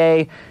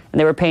WNBA, and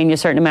they were paying you a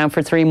certain amount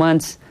for 3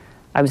 months.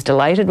 I was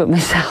delighted with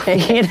myself,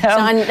 you know. So,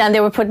 and they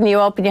were putting you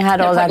up, and you had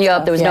all that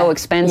stuff. There was no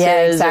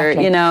expenses, or,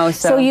 you know.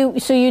 So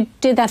you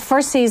did that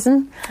first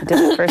season. I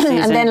did the first season.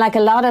 And then, like a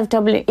lot of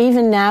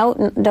even now,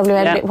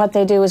 WNBA, what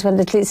they do is when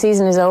the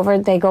season is over,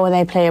 they go and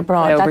they play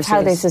abroad. That's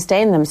how they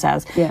sustain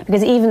themselves. Yeah.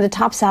 Because even the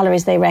top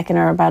salaries, they reckon,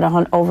 are about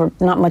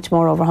not much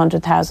more over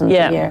 100,000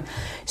 a year.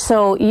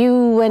 So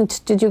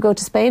did you go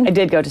to Spain? I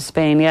did go to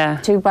Spain, yeah.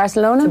 To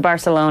Barcelona? To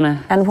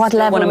Barcelona. And what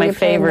level were you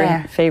playing there? One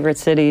of my favorite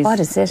cities. What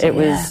a city, It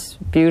was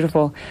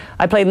beautiful.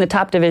 I played in the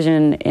top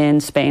division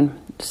in Spain.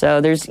 So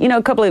there's,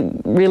 a couple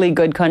of really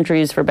good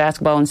countries for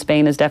basketball, and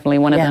Spain is definitely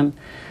one of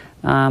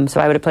them.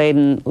 So I would have played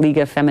in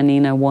Liga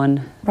Femenina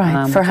 1.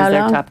 Right. For which how was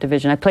long? Their top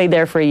division. I played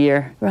there for a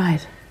year.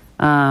 Right.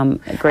 A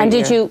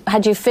great year.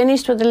 Had you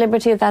finished with the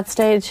Liberty at that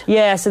stage?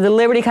 Yeah, so the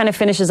Liberty kind of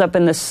finishes up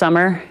in the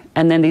summer,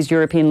 and then these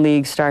European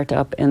leagues start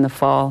up in the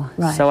fall.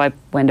 Right. So I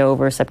went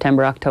over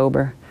September,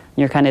 October. And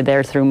you're kind of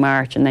there through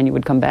March, and then you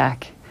would come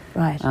back.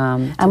 Right.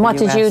 And what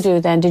did you do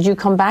then? Did you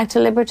come back to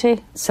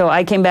Liberty? So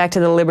I came back to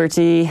the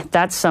Liberty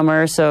that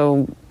summer.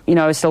 So,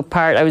 I was still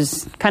I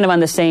was kind of on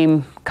the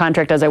same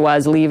contract as I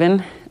was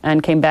leaving,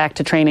 and came back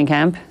to training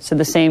camp. So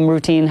the same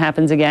routine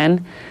happens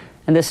again.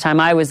 And this time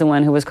I was the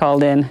one who was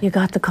called in. You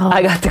got the call?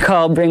 I got the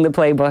call, bring the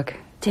playbook.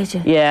 Did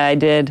you? Yeah, I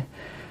did.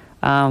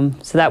 So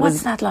that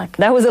What's that like?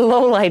 That was a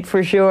low light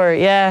for sure,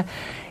 yeah.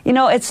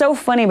 It's so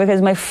funny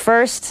because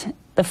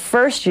the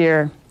first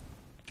year,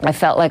 I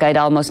felt like I'd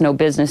almost no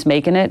business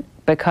making it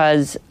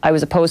because I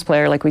was a post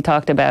player like we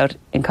talked about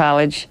in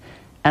college,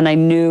 and I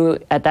knew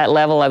at that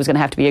level I was going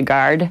to have to be a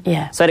guard.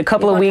 Yeah. So I had a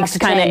couple of weeks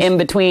kind of in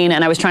between,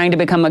 and I was trying to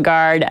become a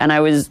guard, and I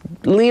was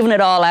leaving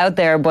it all out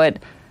there, but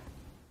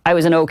I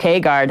was an okay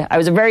guard. I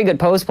was a very good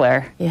post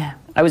player. Yeah.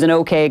 I was an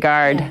okay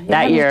guard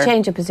that year. You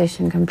change a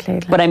position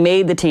completely. But I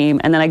made the team,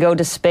 and then I go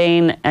to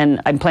Spain,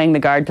 and I'm playing the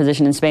guard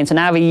position in Spain. So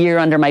now I have a year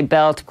under my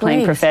belt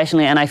playing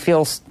professionally, and I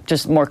feel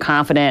just more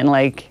confident and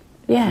like,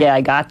 yeah,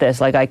 I got this.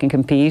 Like, I can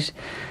compete.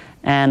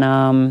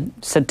 And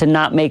so to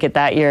not make it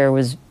that year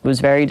was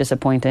very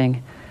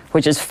disappointing,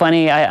 which is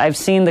funny. I've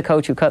seen the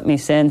coach who cut me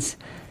since,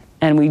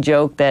 and we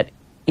joked that,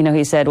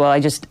 he said, well,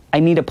 I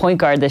need a point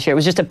guard this year. It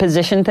was just a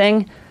position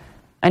thing.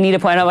 I need a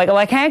point. I'm like,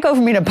 I can't go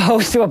from being a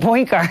post to a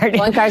point guard.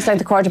 Point guard's like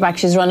the quarterback.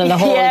 She's running the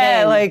whole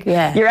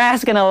game. You're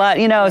asking a lot,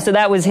 So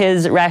that was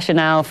his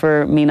rationale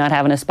for me not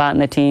having a spot in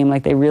the team.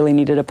 Like, they really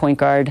needed a point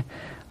guard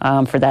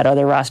for that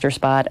other roster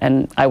spot,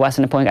 and I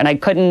wasn't a point guard. And I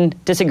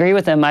couldn't disagree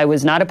with him. I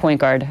was not a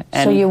point guard.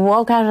 And so you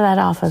walk out of that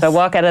office. So I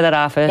walk out of that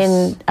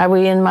office. Are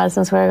we in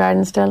Madison Square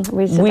Garden still?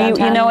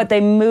 You know what?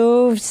 They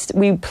moved.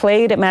 We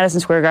played at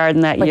Madison Square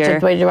Garden that year.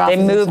 They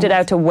moved it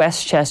out to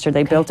Westchester.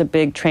 They built a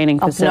big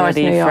training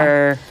facility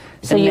for.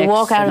 So you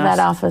walk out of that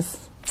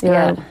office.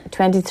 You're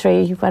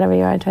 23, whatever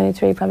you are,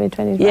 23, probably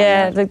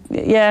 25.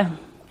 Yeah.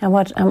 And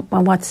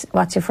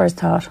what's your first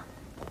thought?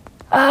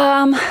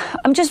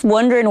 I'm just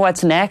wondering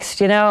what's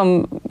next.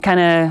 I'm kind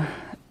of.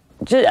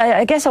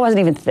 I guess I wasn't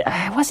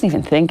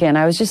even thinking.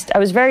 I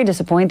was very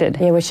disappointed.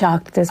 You were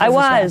shocked. I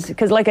was,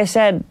 because like I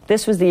said,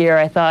 this was the year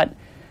I thought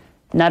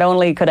not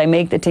only could I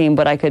make the team,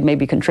 but I could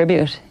maybe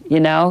contribute.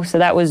 So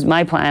that was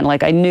my plan.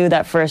 Like, I knew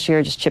that first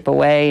year just chip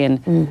away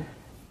and.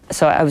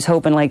 So I was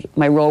hoping like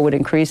my role would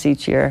increase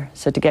each year.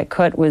 So to get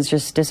cut was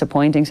just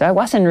disappointing. So I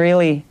wasn't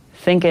really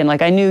thinking,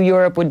 like, I knew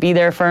Europe would be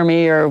there for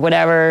me or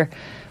whatever,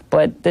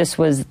 but this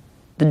was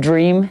the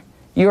dream.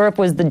 Europe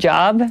was the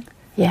job,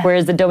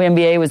 whereas the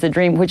WNBA was the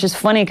dream, which is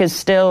funny because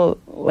still,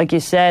 like you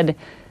said,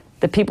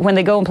 the people, when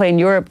they go and play in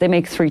Europe, they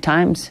make 3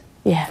 times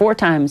Yeah. 4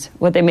 times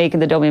what they make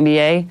in the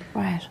WNBA.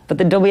 Right. But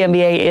the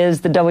WNBA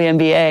is the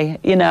WNBA,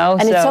 you know.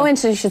 And it's so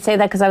interesting you should say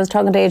that, because I was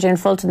talking to Adrian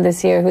Fulton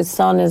this year, whose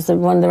son is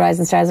one of the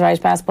rising stars of Irish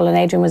basketball, and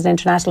Adrian was an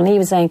international, and he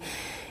was saying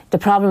the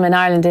problem in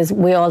Ireland is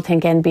we all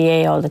think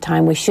NBA all the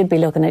time. We should be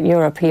looking at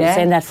Europe. He was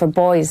saying that for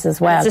boys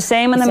as well. It's the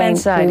same on the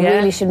men's side, we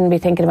really shouldn't be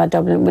thinking about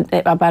Dublin,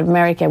 about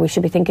America. We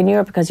should be thinking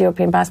Europe, because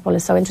European basketball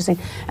is so interesting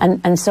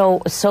and so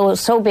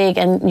big,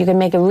 and you can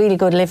make a really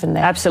good living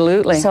there.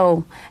 Absolutely.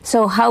 So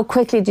how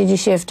quickly did you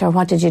shift, or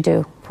what did you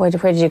do? Where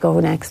did you go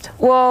next?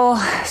 Well,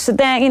 so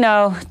then, you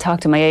know, talk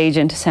to my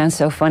agent. Sounds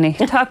so funny.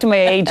 Talk to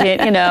my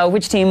agent, you know,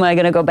 which team am I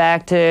going to go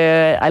back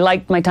to? I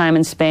liked my time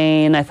in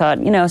Spain. I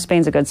thought, you know,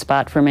 Spain's a good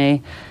spot for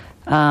me.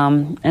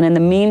 And in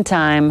the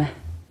meantime,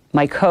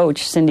 my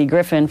coach, Cindy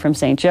Griffin from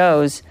St.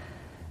 Joe's,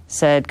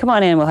 said, come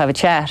on in, we'll have a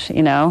chat,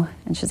 you know.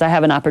 And she says, I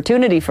have an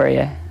opportunity for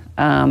you.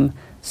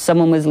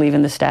 Someone was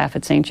leaving the staff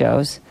at St.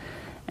 Joe's.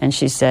 And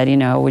she said, you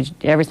know, would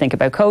you ever think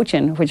about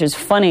coaching? Which is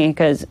funny,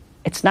 because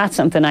it's not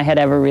something I had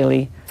ever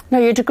really... No,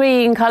 your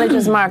degree in college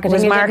was marketing.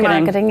 Was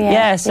marketing.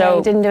 Yeah, so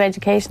you didn't do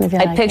education, if you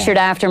like. I pictured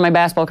after my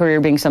basketball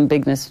career being some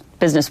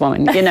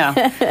businesswoman, you know.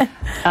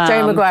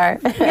 Jerry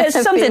Maguire. Yeah,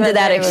 something to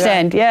that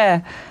extent,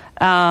 yeah.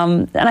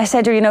 And I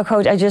said to her, you know,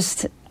 Coach,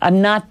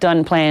 I'm not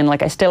done playing.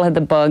 Like, I still had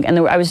the bug. And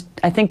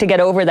I think to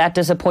get over that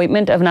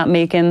disappointment of not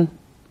making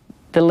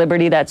the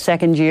Liberty that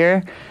second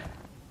year,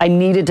 I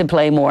needed to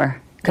play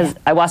more, because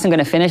I wasn't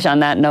going to finish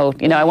on that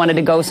note. You know, I wanted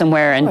to go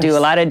somewhere and do a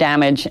lot of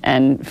damage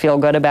and feel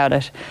good about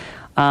it.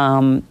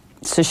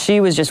 So she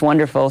was just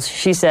wonderful.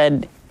 She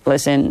said,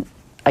 listen,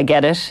 I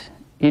get it.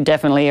 You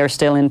definitely are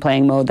still in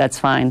playing mode. That's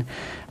fine.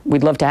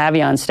 We'd love to have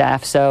you on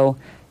staff. So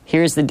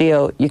here's the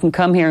deal. You can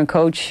come here and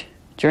coach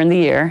during the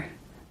year.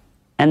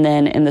 And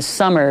then in the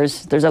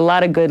summers, there's a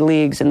lot of good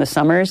leagues in the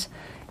summers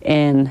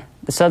in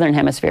the Southern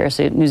Hemisphere,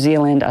 so New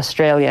Zealand,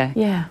 Australia.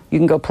 Yeah. You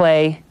can go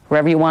play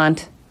wherever you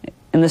want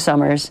in the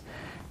summers.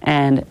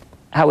 And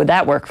how would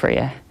that work for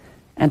you?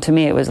 And to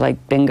me, it was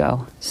like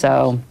bingo.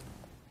 So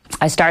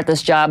I start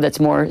this job that's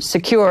more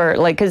secure,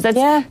 like, because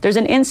there's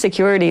an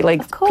insecurity,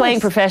 like playing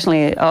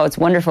professionally. Oh, it's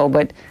wonderful,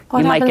 but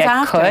you might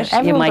get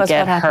cut, you might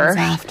get hurt.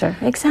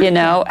 Exactly. You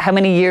know, how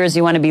many years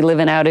you want to be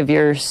living out of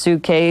your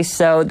suitcase?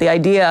 So the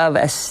idea of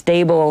a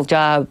stable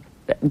job,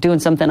 doing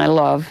something I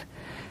love,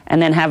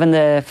 and then having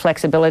the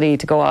flexibility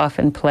to go off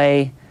and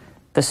play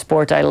the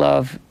sport I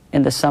love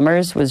in the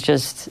summers was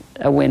just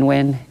a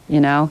win-win, you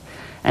know.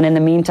 And in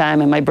the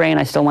meantime, in my brain,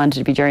 I still wanted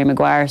to be Jerry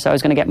Maguire, so I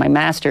was going to get my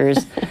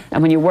master's.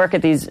 And when you work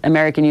at these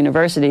American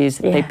universities,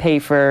 they pay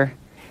for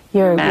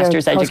your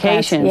master's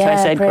education. So I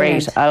said,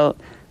 great, I'll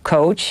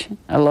coach.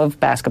 I love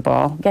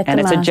basketball. And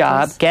it's a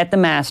job. Get the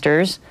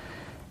master's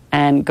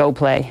and go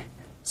play.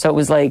 So it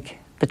was like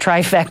the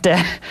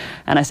trifecta.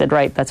 And I said,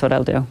 right, that's what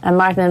I'll do. And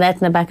Martin and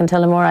Etna back in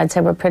Tullamore, I'd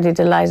say, were pretty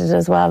delighted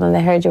as well. And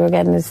they heard you were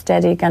getting a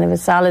steady, kind of a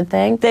solid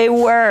thing. They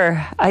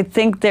were. I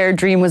think their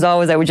dream was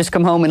always I would just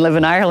come home and live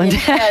in Ireland.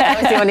 Yeah,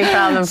 that was the only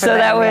problem for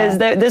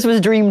them. This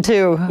was dream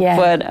too. Yeah.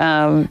 But,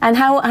 and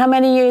how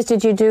many years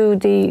did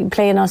you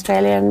play in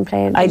Australia and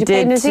play? Did you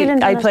play in New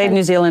Zealand? I played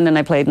New Zealand and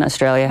I played in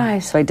Australia. Right.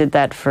 So I did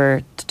that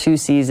for 2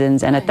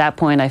 seasons. And at that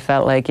point, I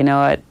felt like, you know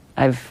what?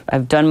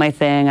 I've done my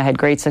thing. I had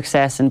great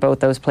success in both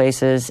those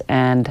places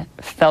and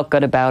felt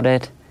good about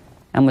it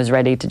and was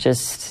ready to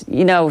just,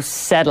 you know,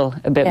 settle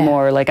a bit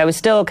more. Like, I was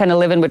still kind of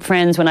living with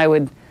friends when I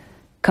would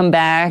come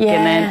back,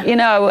 and then, you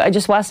know, I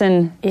just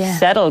wasn't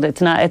settled. It's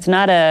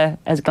not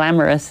as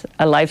glamorous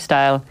a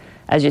lifestyle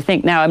as you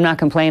think. Now, I'm not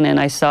complaining.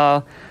 I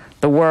saw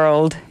the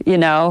world, you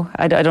know.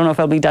 I don't know if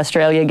I'll be to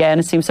Australia again.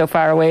 It seems so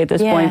far away at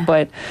this point,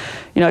 but,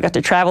 you know, I got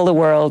to travel the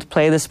world,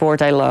 play the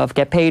sport I love,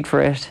 get paid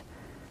for it,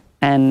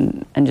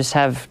 and just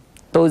have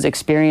those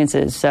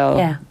experiences.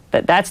 So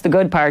that's the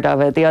good part of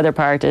it. The other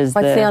part is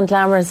what's the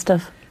unglamorous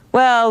stuff?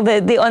 Well,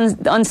 the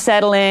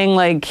unsettling,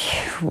 like,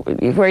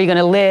 where are you going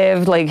to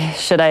live? Like,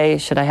 should I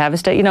have a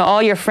stay? You know,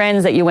 all your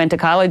friends that you went to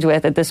college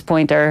with at this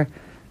point are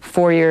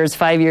 4 years,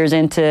 5 years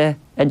into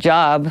a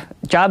job,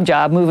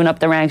 moving up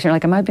the ranks. You're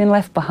like, am I being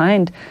left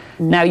behind?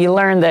 Now you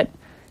learn that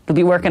you'll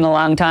be working a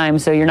long time,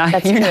 so you're not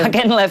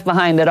getting left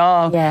behind at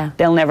all. Yeah.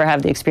 They'll never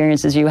have the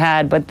experiences you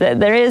had. But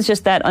there is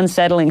just that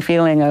unsettling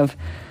feeling of,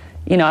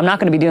 you know, I'm not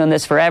going to be doing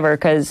this forever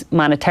because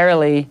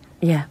monetarily,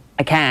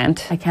 I can't.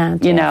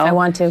 You know, if I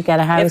want to get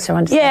a house, I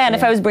want to. Yeah, and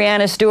if I was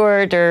Brianna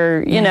Stewart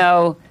or you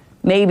know,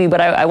 maybe,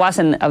 but I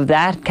wasn't of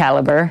that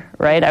caliber,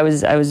 right? I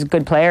was a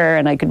good player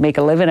and I could make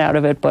a living out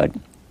of it, but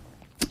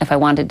if I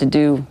wanted to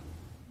do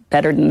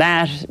better than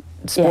that,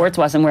 sports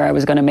wasn't where I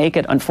was going to make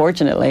it,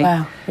 unfortunately.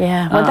 Wow.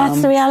 Yeah. Well,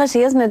 that's the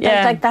reality, isn't it?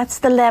 Yeah. Like, that's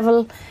the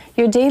level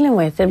you're dealing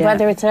with.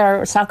 Whether it's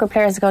our soccer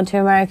players going to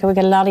America, we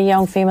get a lot of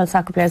young female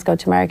soccer players go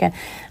to America,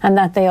 and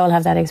that they all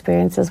have that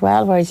experience as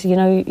well. Whereas, you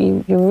know,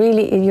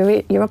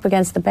 you're up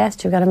against the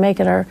best. You've got to make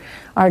it or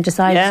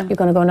decide you're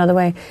going to go another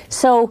way.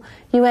 So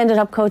you ended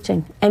up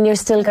coaching, and you're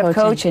still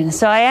coaching.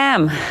 So I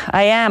am.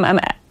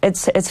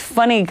 It's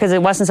funny because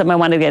it wasn't something I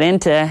wanted to get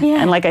into.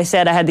 Yeah. And like I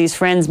said, I had these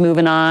friends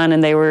moving on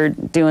and they were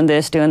doing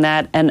this, doing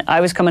that. And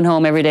I was coming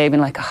home every day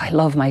being like, oh, I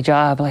love my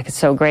job. Like, it's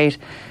so great.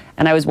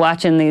 And I was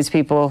watching these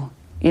people,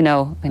 you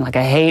know, being like,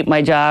 I hate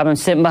my job. I'm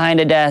sitting behind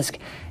a desk.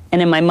 And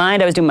in my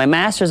mind, I was doing my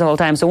master's the whole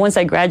time. So once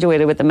I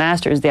graduated with the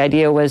master's, the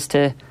idea was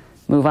to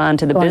move on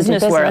to the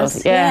business world.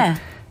 Yeah.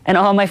 And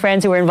all my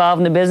friends who were involved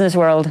in the business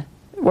world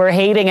were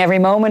hating every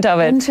moment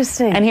of it.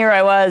 Interesting. And here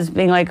I was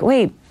being like,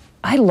 wait,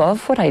 I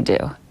love what I do.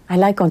 I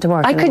like going to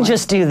work. I could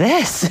just do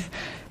this.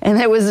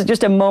 And it was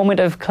just a moment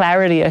of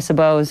clarity, I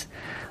suppose.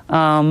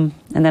 And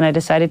then I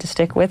decided to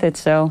stick with it.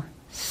 So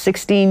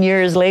 16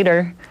 years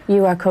later.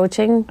 You are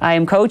coaching? I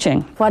am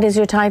coaching. What is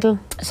your title?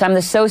 So I'm the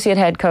associate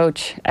head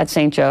coach at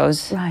St.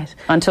 Joe's. Right.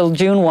 Until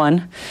June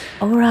 1.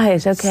 Oh,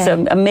 right, okay.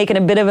 So I'm making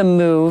a bit of a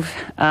move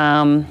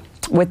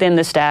within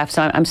the staff.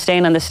 So I'm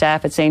staying on the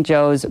staff at St.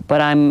 Joe's,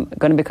 but I'm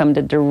going to become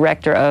the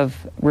director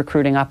of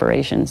recruiting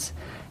operations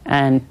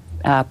and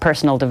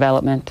personal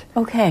development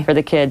for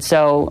the kids.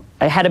 So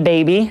I had a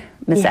baby,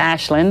 Miss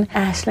Ashlyn.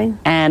 Ashlyn.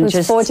 And who's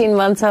just 14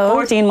 months old.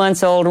 14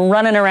 months old,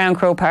 running around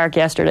Crow Park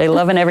yesterday,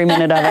 loving every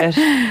minute of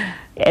it.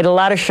 Ate a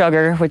lot of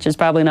sugar, which is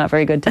probably not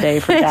very good today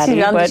for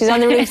Daddy. She's on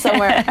the roof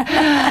somewhere.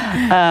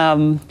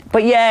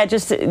 But yeah,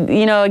 just,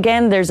 you know,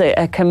 again, there's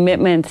a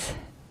commitment,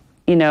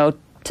 you know,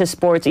 to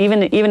sports,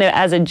 even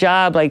as a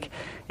job. Like,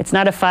 it's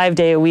not a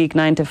 5-day-a-week,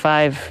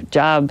 9-to-5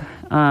 job.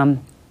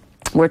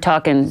 We're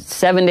talking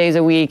 7 days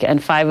a week,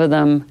 and 5 of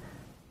them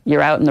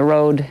you're out on the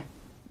road,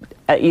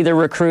 either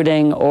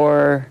recruiting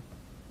or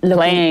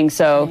playing.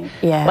 So,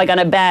 like on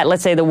a bat,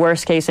 let's say the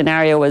worst case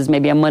scenario was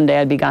maybe a Monday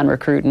I'd be gone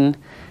recruiting,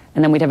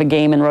 and then we'd have a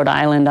game in Rhode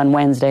Island on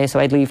Wednesday, so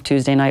I'd leave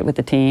Tuesday night with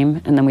the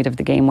team, and then we'd have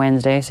the game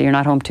Wednesday. So you're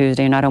not home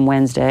Tuesday, you're not home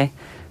Wednesday.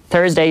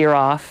 Thursday you're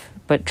off,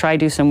 but try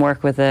do some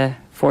work with a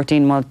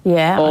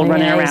 14-month-old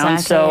running around,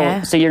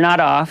 exactly, so you're not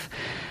off.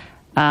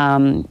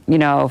 You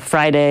know,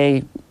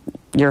 Friday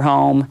you're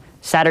home.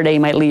 Saturday you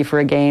might leave for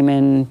a game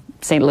in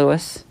St.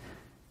 Louis.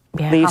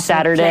 Leave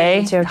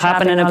Saturday,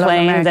 hopping in a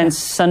plane, then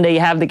Sunday you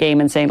have the game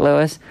in St.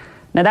 Louis.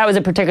 Now that would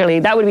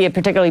be a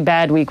particularly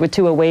bad week with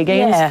 2 away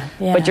games.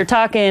 But you're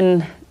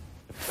talking,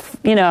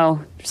 you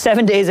know,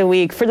 7 days a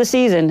week for the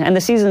season, and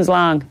the season's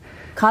long.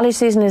 College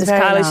season is very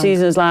long. College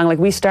season is long. Like,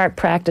 we start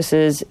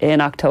practices in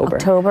October.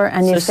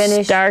 And you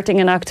finish? Starting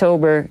in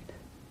October,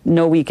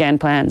 no weekend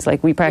plans.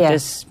 Like, we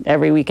practice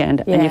every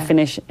weekend, and you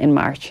finish in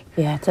March.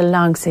 Yeah, it's a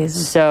long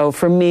season. So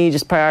for me,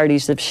 just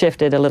priorities have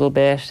shifted a little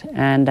bit,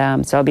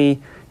 and so I'll be,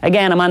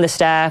 again, I'm on the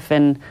staff,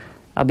 and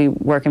I'll be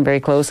working very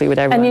closely with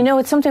everyone. And you know,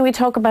 it's something we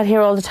talk about here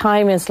all the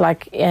time, is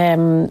like,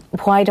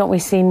 why don't we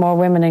see more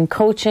women in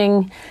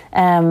coaching?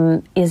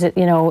 Is it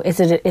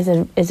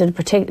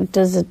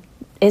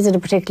a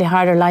particularly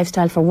harder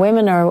lifestyle for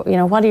women, or, you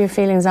know, what are your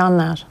feelings on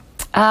that?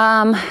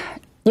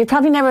 You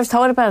probably never have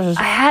thought about it.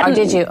 I hadn't. Or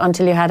did you,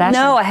 until you had Ashlyn?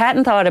 No, I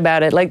hadn't thought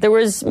about it. Like, there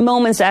was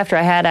moments after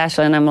I had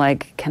Ashlyn, and I'm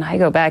like, can I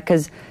go back?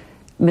 Because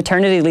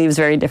maternity leave is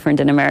very different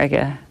in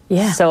America.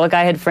 Yeah. So, like,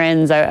 I had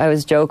friends, I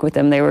was joking with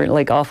them, they were,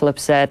 like, awful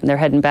upset, and they're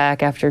heading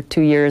back after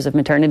 2 years of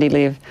maternity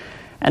leave.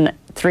 And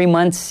 3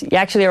 months, you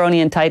actually are only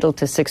entitled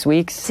to 6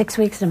 weeks. 6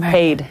 weeks in America.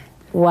 Paid.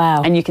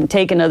 Wow. And you can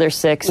take another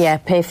 6. Yeah,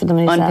 pay for them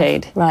yourself.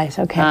 Unpaid. Right,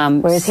 okay.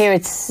 Whereas here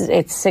it's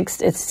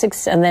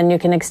 6, and then you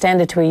can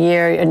extend it to a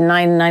year,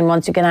 9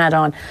 months you can add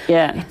on.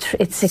 Yeah.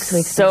 It's 6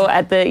 weeks. So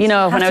at the, you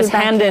know, when I was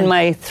handing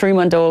my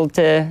 3-month-old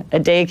to a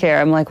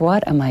daycare, I'm like,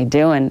 what am I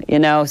doing? You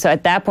know, so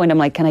at that point I'm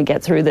like, can I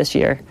get through this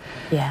year?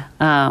 Yeah.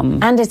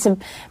 And it's a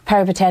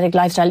peripatetic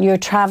lifestyle. You're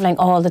travelling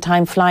all the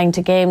time, flying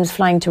to games,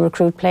 flying to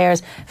recruit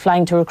players,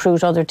 flying to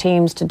recruit other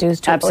teams to do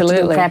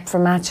prep for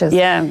matches.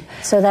 Yeah.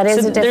 So that is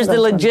a difficult there's the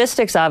one.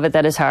 logistics of it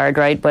that is hard,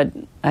 right? But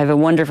I have a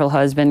wonderful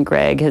husband.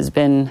 Greg has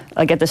been,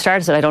 like, at the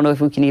start I said, I don't know if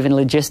we can even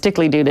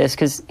logistically do this,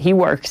 because he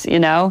works, you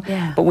know?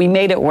 Yeah. But we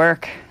made it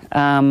work.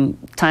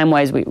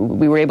 Time-wise, we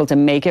were able to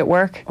make it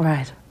work.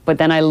 Right. But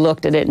then I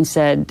looked at it and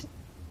said,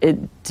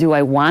 do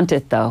I want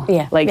it, though?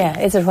 Yeah. Like,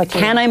 Is it what you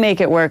can I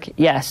make it work?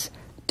 Yes.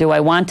 Do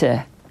I want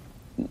to?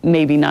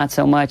 Maybe not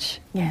so much.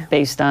 Yeah.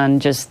 Based on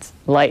just,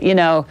 like, you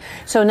know.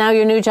 So now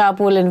your new job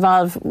will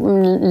involve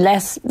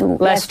less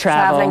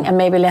travelling and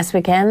maybe less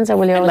weekends, or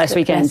will you? Less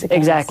weekends,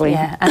 exactly.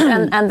 Yeah,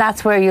 and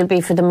that's where you'll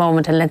be for the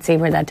moment, and let's see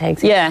where that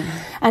takes you. Yeah.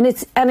 And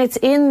it's still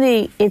in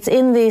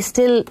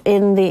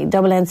the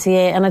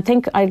WNCA, and I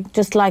think I'd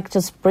just like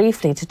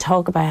briefly to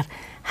talk about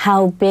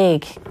how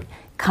big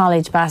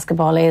college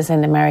basketball is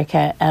in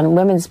America, and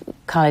women's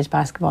college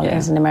basketball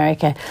is in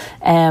America.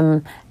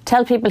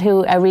 Tell people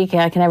who Arika,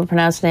 I can never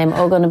pronounce her name,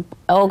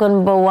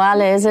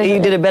 Ogunbowale, is it? You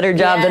did a better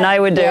job than I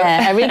would do.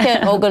 Yeah,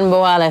 Arika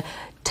Ogunbowale.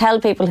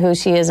 Tell people who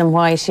she is and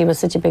why she was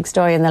such a big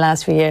story in the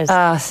last few years.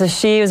 So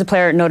she was a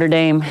player at Notre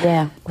Dame,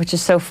 which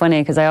is so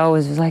funny, because I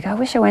always was like, I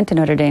wish I went to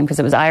Notre Dame because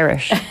it was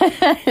Irish.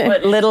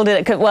 But little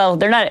did it, well,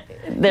 they're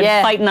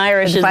fighting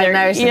Irish, is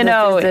their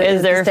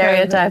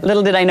stereotype.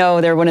 Little did I know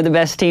they're one of the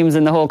best teams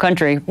in the whole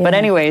country. Yeah. But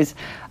anyways,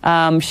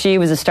 she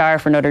was a star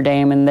for Notre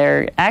Dame, and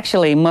they're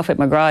actually, Muffet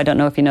McGraw, I don't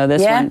know if you know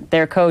this one,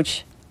 their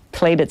coach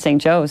played at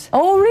St. Joe's.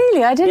 Oh,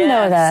 really? I didn't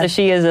know that. So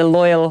she is a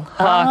loyal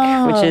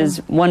Hawk, which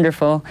is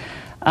wonderful.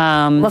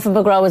 Muffet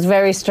McGraw was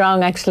very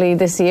strong actually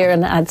this year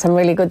and had some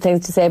really good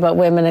things to say about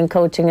women and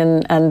coaching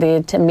and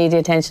the media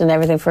attention and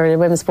everything for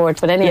women's sports.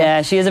 But anyway,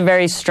 yeah, she is a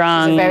very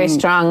strong, very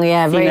strong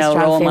female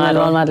role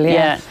model.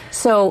 Yeah.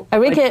 So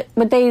Erika,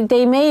 but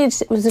they made,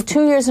 was it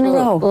 2 years in a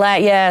row?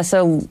 Yeah,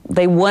 so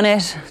they won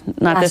it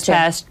not this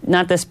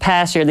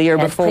past year, the year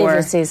before,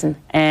 previous season,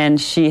 and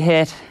she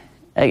hit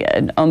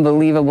an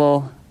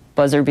unbelievable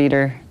buzzer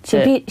beater.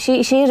 She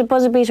hit a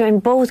buzzer beater in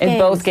both games. In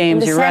both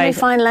games, you're right. The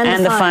semi-final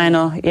and the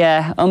final.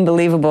 Yeah,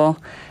 unbelievable.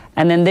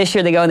 And then this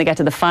year they go and they get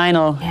to the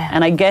final,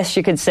 and I guess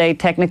you could say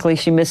technically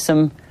she missed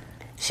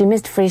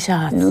free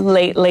shots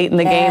late in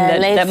the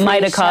game that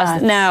might have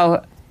cost.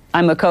 Now,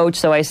 I'm a coach,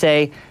 so I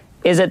say,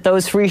 is it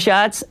those free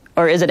shots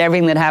or is it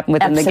everything that happened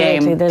within the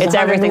game? There's it's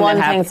everything that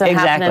happened.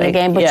 Happened in the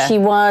game,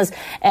 but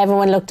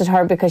everyone looked at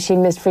her because she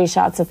missed free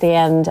shots at the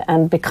end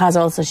and because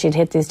also she'd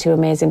hit these two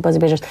amazing buzzer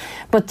beaters.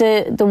 But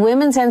the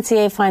women's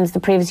NCAA finals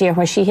the previous year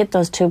where she hit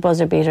those two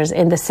buzzer beaters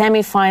in the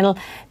semi-final,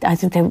 I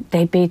think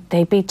they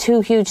beat two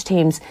huge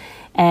teams.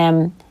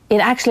 It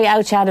actually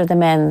outshadowed the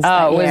men's.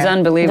 Oh, it was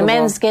unbelievable.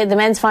 The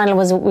men's final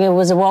was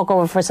a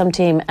walkover for some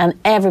team, and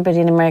everybody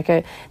in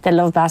America that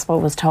loved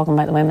basketball was talking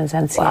about the women's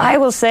NCAA. Well, I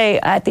will say,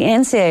 at the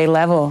NCAA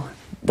level,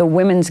 the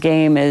women's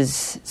game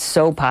is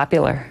so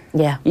popular.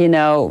 Yeah. You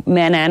know,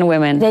 men and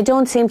women. They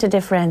don't seem to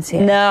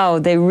differentiate. No,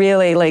 they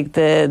really, like,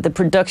 the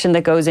production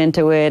that goes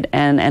into it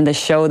and the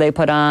show they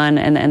put on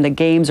and the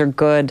games are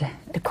good.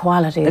 The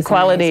quality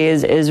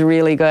is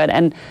really good.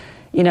 And,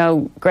 you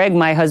know, Greg,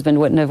 my husband,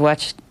 wouldn't have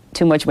watched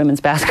too much women's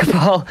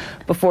basketball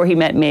before he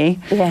met me.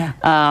 Yeah.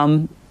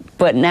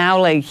 But now,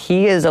 like,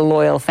 he is a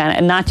loyal fan,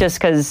 and not just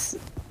because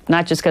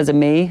of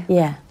me.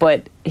 Yeah.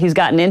 But he's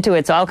gotten into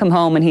it. So I'll come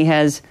home and he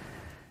has,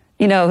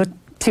 you know,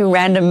 2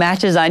 random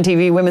matches on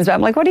TV, women's basketball.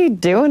 I'm like, what are you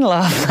doing,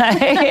 love?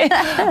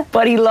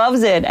 But he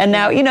loves it, and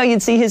now, you know,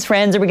 you'd see his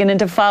friends are beginning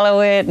to follow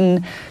it,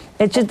 and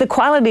it's just the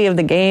quality of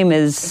the game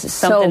is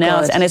something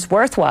else, and it's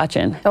worth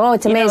watching. Oh,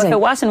 it's amazing. You know, if it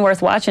wasn't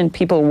worth watching,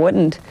 people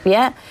wouldn't.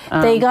 Yeah,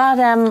 they got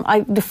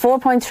the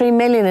 4.3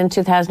 million in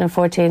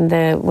 2014.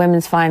 The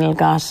women's final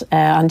got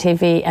on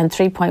TV, and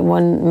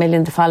 3.1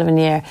 million the following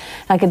year.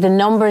 Like the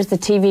numbers, the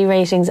TV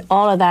ratings,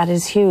 all of that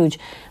is huge,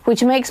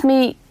 which makes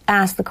me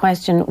ask the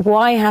question: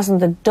 why hasn't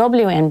the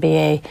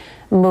WNBA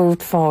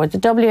moved forward? The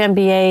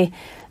WNBA.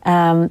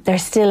 They're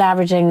still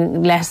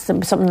averaging less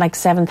than something like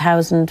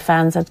 7,000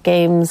 fans at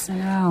games. I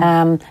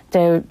know.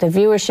 The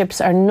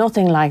viewerships are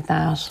nothing like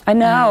that. I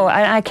know.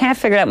 I can't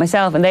figure it out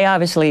myself, and they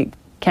obviously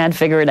can't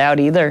figure it out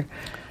either.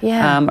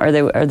 Yeah. Or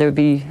they would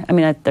be. I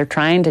mean, they're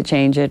trying to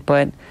change it,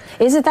 but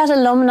is it that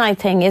alumni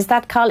thing? Is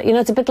that you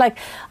know? It's a bit like,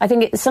 I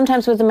think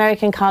sometimes with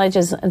American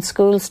colleges and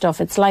school stuff,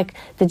 it's like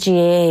the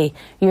GAA.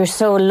 You're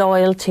so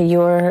loyal to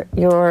your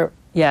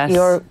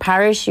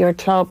parish, your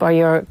club, or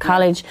your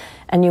college,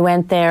 and you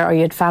went there, or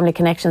you had family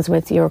connections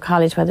with your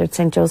college, whether it's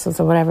St. Joseph's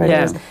or whatever it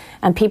is,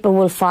 and people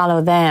will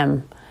follow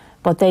them,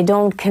 but they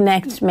don't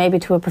connect maybe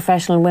to a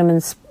professional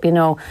women's, you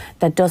know,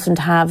 that doesn't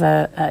have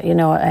a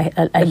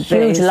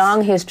huge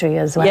long history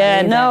as well.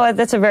 Yeah, no,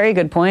 that's a very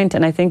good point,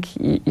 and I think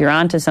you're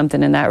onto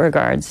something in that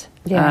regards.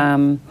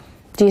 Yeah.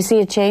 Do you see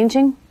it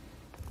changing?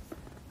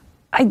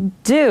 I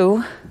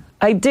do.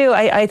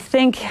 I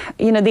think,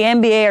 you know, the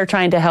NBA are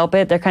trying to help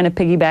it. They're kind of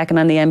piggybacking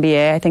on the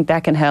NBA. I think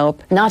that can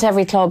help. Not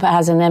every club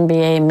has an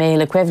NBA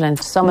male equivalent.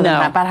 Some of them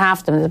have, about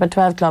half of them. There's about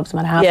 12 clubs,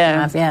 about half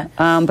of them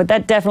have, but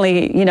that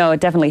definitely, you know, it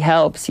definitely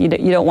helps. You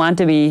don't want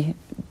to be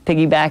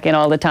piggybacking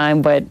all the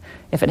time, but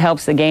if it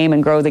helps the game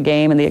and grow the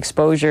game and the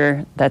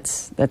exposure,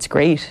 that's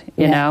great,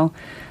 you know.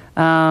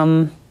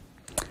 I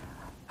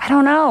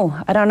don't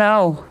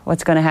know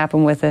what's going to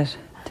happen with it.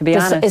 To be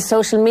honest. Is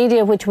social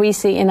media, which we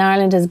see in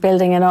Ireland, is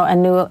building a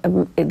new,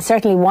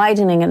 certainly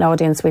widening an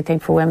audience, we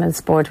think, for women's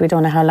sport. We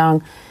don't know how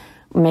long.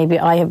 Maybe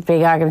I have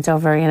big arguments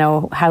over, you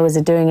know, how is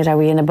it doing it? Are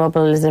we in a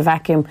bubble? Is it a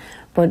vacuum?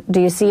 But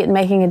do you see it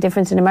making a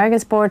difference in American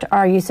sport?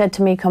 Or you said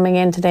to me coming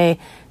in today,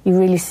 you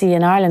really see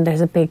in Ireland there's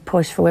a big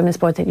push for women's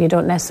sport that you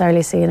don't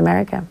necessarily see in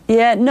America.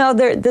 Yeah, no,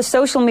 the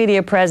social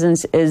media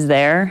presence is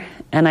there,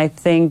 and I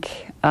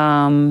think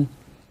that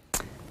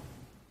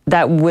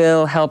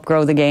will help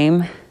grow the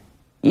game.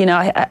 You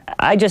know,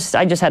 I just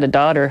had a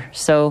daughter,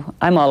 so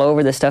I'm all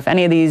over this stuff.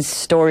 Any of these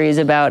stories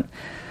about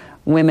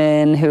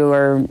women who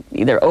are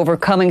either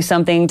overcoming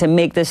something to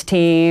make this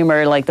team,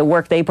 or like the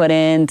work they put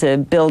in to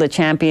build a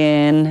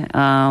champion,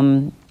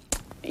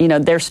 you know,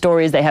 their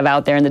stories they have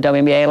out there in the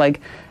WNBA.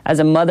 Like, as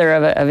a mother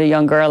of a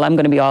young girl, I'm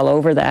going to be all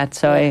over that.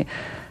 So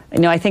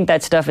I think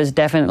that stuff is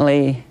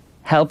definitely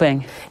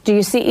helping. Do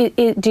you see it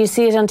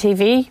on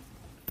TV?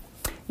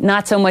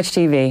 Not so much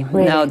TV.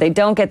 Really? No, they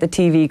don't get the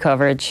TV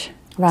coverage.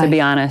 Right. To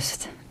be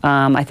honest.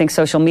 I think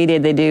social media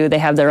they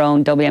have their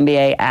own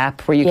WNBA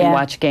app where you can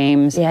watch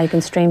games. Yeah, you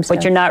can stream stuff.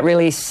 But you're not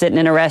really sitting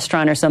in a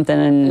restaurant or something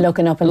and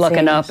looking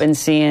up and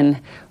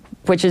seeing,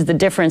 which is the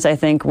difference, I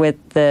think, with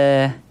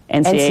the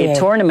NCAA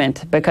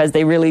tournament, because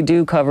they really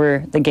do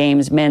cover the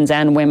games, men's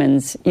and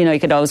women's. You know, you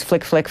could always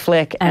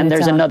flick, and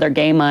there's another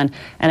game on.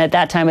 And at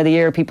that time of the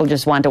year, people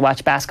just want to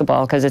watch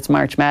basketball because it's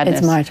March Madness.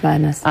 It's March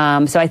Madness.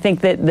 So I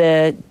think that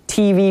the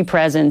TV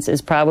presence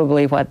is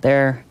probably what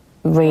they're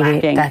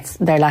lacking.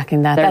 They're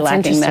lacking that. They're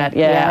lacking that.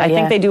 Yeah, I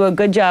think they do a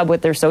good job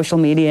with their social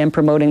media and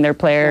promoting their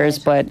players,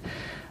 but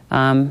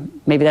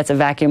maybe that's a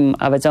vacuum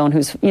of its own.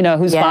 Who's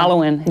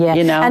following? Yeah,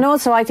 you know, and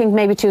also I think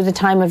maybe too the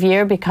time of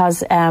year,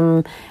 because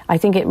I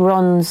think it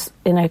runs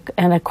in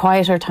a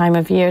quieter time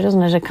of year,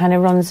 doesn't it? It kind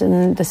of runs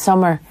in the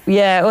summer.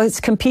 Yeah, well, it's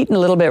competing a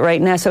little bit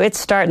right now. So it's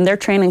starting. Their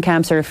training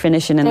camps are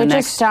finishing in the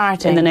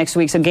next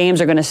week. So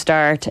games are going to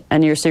start,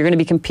 and you're going to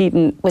be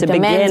competing with the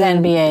men's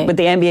NBA, with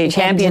the NBA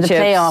championships, the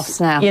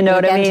playoffs now. You know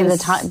what I mean?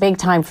 Big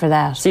time for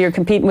that. So you're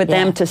competing with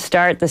them to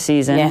start the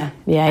season.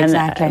 Yeah,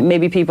 exactly. And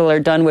maybe people are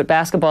done with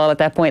basketball at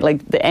that point.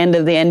 Like the end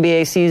of the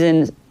NBA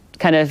season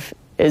kind of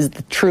is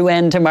the true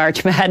end to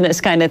March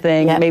Madness kind of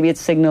thing. Maybe it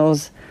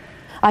signals.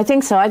 I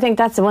think so. I think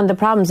that's one of the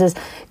problems, is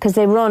because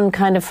they run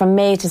kind of from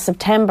May to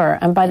September,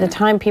 and by the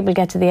time people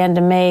get to the end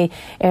of May,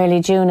 early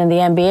June, and the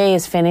NBA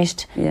is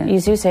finished,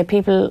 as you say,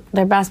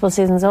 their basketball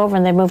season's over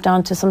and they've moved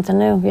on to something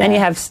new. And you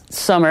have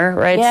summer,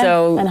 right? Yeah,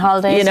 so and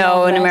holidays. You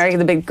know, in America,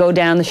 the big go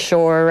down the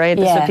shore, right?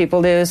 That's what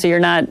people do. So you're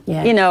not,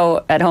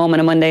 at home on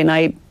a Monday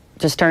night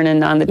just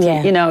turning on the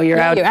TV. You know, you're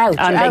out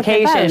on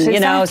vacation, you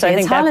know, so I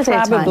think that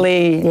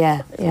probably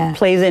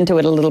plays into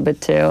it a little bit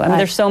too. I mean,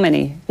 there's so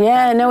many.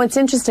 Yeah, no, it's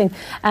interesting.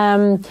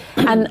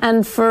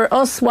 And for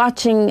us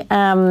watching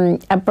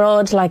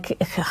abroad,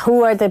 like,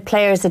 who are the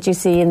players that you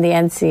see in the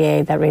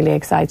NCAA that really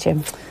excite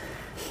you?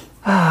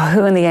 Oh,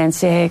 who in the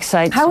NCAA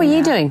excites me? How are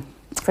you doing?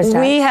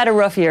 We had a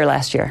rough year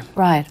last year.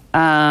 Right.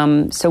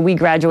 So we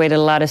graduated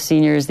a lot of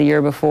seniors the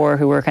year before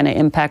who were kind of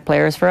impact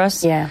players for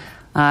us. Yeah.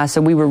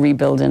 So we were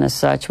rebuilding as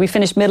such. We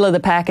finished middle of the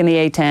pack in the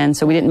A10,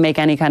 so we didn't make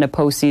any kind of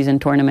postseason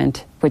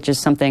tournament, which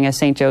is something a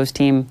St. Joe's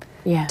team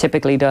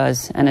typically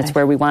does, and it's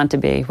where we want to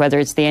be, whether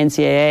it's the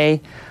NCAA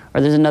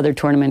or there's another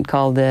tournament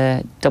called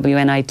the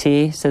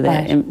WNIT, so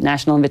the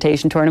National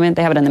Invitation Tournament.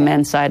 They have it on the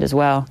men's side as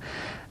well.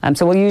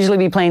 So we'll usually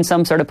be playing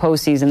some sort of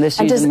postseason. This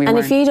season we weren't.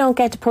 And if you don't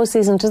get to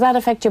postseason, does that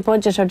affect your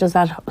budget, or does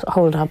that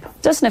hold up?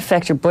 It doesn't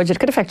affect your budget. It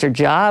could affect your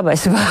job, I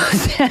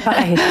suppose.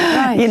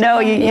 Right. You know,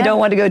 you don't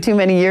want to go too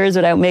many years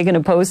without making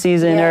a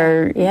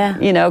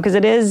postseason, you know, because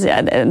it is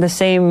the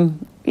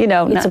same, you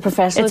know. It's a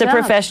professional job. It's a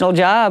professional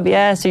job,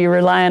 so you're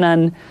relying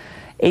on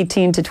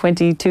 18 to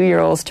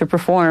 22-year-olds to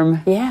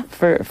perform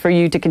for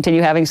you to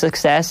continue having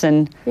success,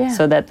 and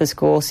so that the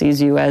school sees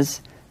you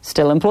as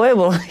still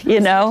employable, you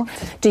know.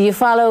 Do you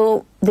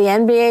follow the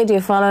NBA? Do you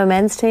follow a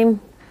men's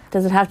team?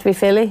 Does it have to be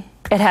Philly?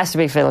 It has to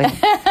be Philly.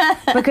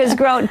 Because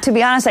to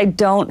be honest, I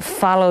don't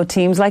follow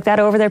teams like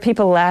that over there.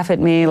 People laugh at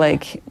me,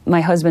 like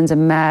my husband's a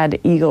mad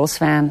Eagles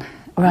fan.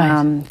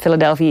 Right.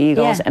 Philadelphia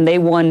Eagles, and they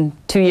won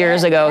 2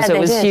 years ago, so it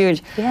was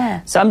huge.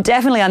 Yeah. So I'm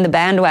definitely on the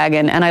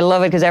bandwagon, and I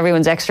love it because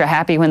everyone's extra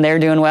happy when they're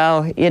doing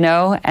well, you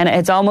know. And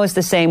it's almost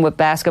the same with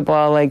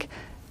basketball, like,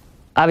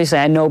 obviously,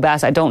 I know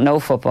I don't know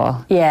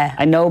football. Yeah.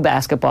 I know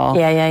basketball.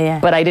 Yeah.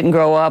 But I didn't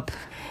grow up.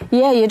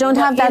 Yeah, you don't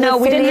have that. You know,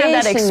 we didn't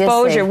have that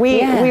exposure.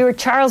 We were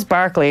Charles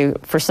Barkley,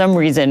 for some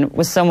reason,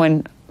 was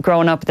someone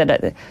growing up that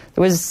there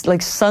was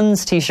like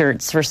Suns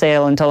T-shirts for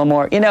sale in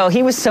Tullamore. You know,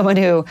 he was someone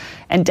who,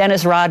 and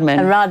Dennis Rodman.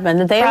 And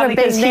Rodman, they were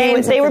big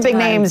names. They were big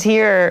names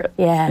here.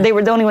 Yeah. They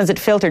were the only ones that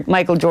filtered.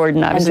 Michael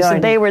Jordan, obviously. So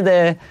they were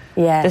the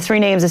three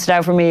names that stood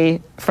out for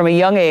me from a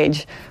young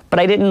age. But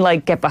I didn't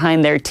like get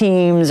behind their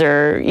teams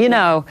or, you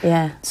know.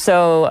 Yeah.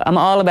 So I'm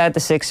all about the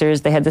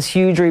Sixers. They had this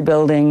huge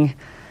rebuilding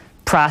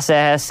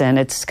process, and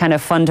it's kind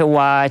of fun to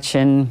watch,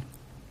 and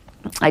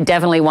I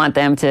definitely want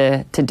them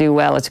to do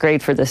well. It's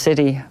great for the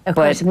city. Of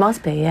course, it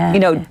must be, you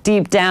know,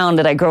 deep down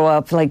that I grow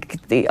up,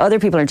 like, the other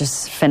people are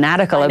just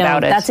fanatical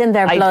about it. That's in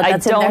their blood. I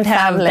don't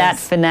have that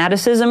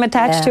fanaticism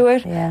attached to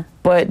it. Yeah.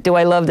 But do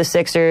I love the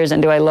Sixers,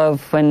 and do I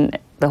love when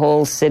the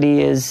whole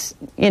city is,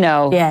 you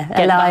know,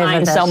 getting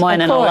behind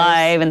someone and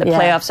alive, and the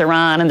playoffs are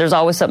on, and there's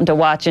always something to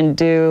watch and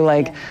do.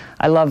 Like,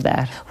 I love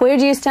that. Where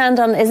do you stand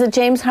on, is it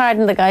James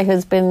Harden, the guy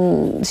who's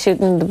been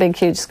shooting the big,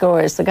 huge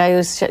scores, the guy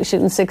who's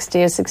shooting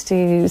 60 or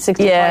 60 points a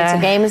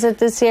game, is it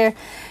this year?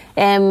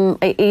 You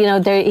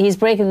know, he's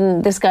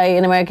breaking, this guy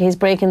in America, he's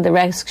breaking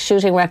the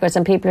shooting records,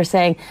 and people are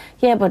saying,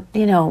 yeah, but,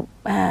 you know,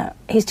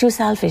 he's too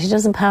selfish, he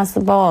doesn't pass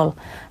the ball.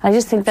 I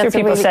just think that's a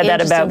really interesting thing. People said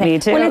that about me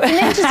too. Well, it's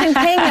an interesting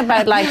thing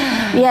about, like,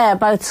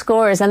 about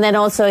scores, and then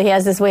also he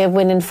has this way of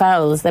winning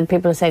fouls. Then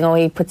people are saying, oh,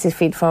 he puts his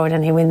feet forward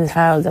and he wins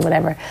fouls or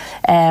whatever.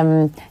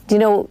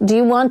 Do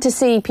you want to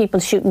see people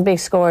shooting big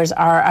scores, or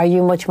are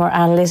you much more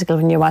analytical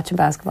when you're watching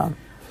basketball?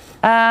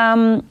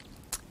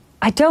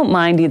 I don't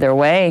mind either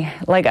way.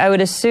 Like, I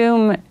would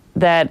assume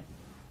that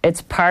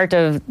it's part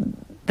of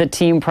the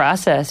team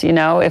process, you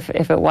know. If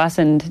it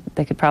wasn't,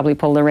 they could probably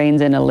pull the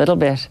reins in a little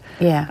bit.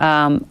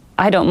 Yeah.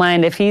 I don't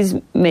mind if he's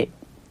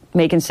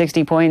making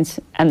 60 points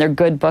and they're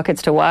good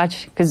buckets to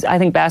watch, because I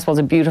think basketball's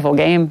a beautiful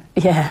game.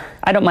 Yeah.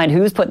 I don't mind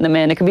who's putting them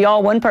in. It could be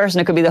all one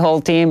person, it could be the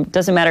whole team. It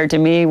doesn't matter to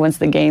me once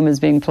the game is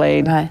being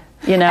played. Right.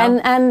 You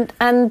know?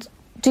 And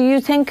do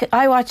you think,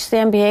 I watch the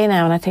NBA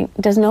now and I think,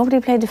 does nobody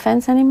play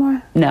defence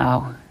anymore?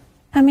 No.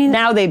 I mean,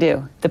 now they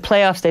do. The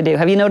playoffs they do.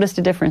 Have you noticed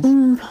a difference?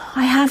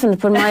 I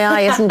haven't, but my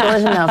eye isn't good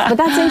enough. But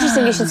that's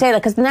interesting you should say that,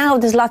 because now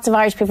there's lots of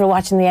Irish people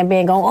watching the NBA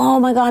and going, oh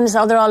my goodness,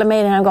 they're all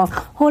amazing. And I'm going,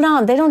 hold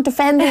on, they don't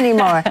defend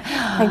anymore.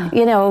 Like,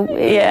 you know.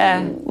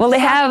 Yeah. Well, they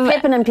have.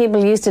 Pippen and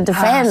people used to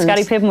defend.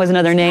 Scottie Pippen was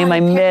another name I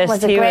missed.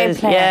 Was a great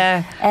player.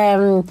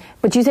 Yeah.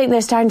 But do you think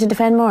they're starting to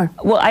defend more?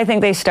 Well, I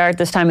think they start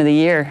this time of the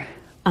year.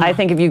 I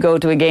think if you go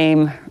to a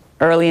game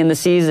early in the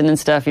season and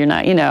stuff, you're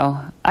not, you know.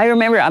 I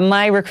remember on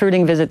my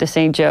recruiting visit to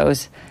St.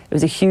 Joe's, it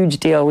was a huge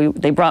deal.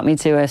 They brought me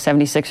to a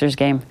 76ers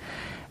game.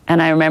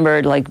 And I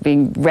remember like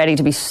being ready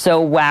to be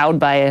so wowed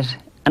by it.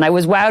 And I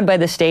was wowed by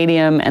the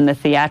stadium and the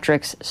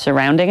theatrics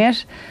surrounding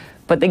it.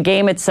 But the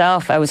game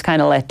itself, I was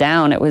kind of let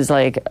down. It was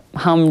like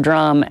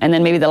humdrum. And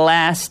then maybe the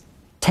last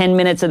 10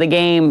 minutes of the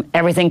game,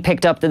 everything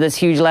picked up to this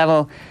huge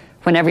level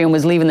when everyone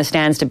was leaving the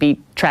stands to beat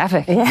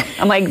traffic. Yeah.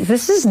 I'm like,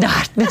 this is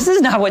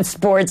not what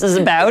sports is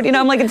about. You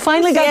know, I'm like, it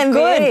finally got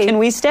good. Can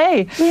we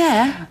stay?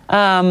 Yeah.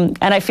 And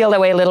I feel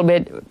that way a little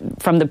bit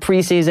from the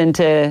preseason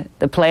to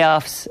the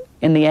playoffs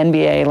in the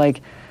NBA.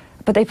 Like,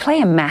 but they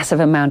play a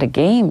massive amount of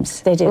games.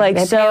 They do. Like,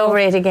 they play over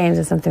 80 games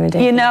or something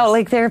ridiculous. You know,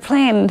 like they're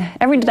playing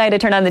every night I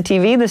turn on the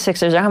TV, the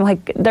Sixers. I'm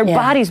like, their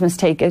bodies must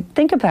take it.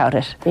 Think about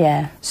it.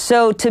 Yeah.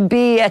 So to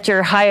be at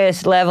your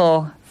highest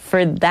level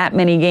for that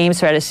many games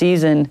throughout a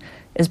season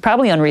is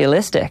probably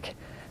unrealistic.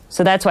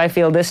 So that's why I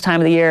feel this time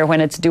of the year, when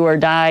it's do or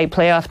die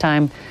playoff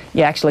time,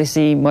 you actually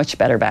see much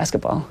better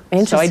basketball.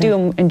 So I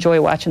do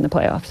enjoy watching the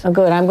playoffs. Oh,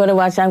 good. I'm going to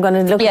watch. I'm going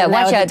to look. Yeah, at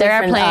watch out. They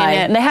are playing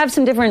it, and they have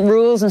some different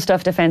rules and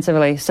stuff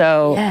defensively.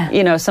 So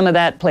you know, some of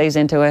that plays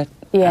into it.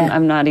 Yeah.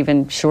 I'm not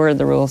even sure of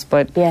the rules,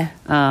 but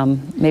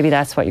maybe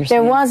that's what you're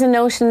saying. There was a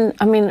notion,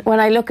 I mean, when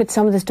I look at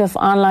some of the stuff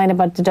online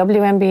about the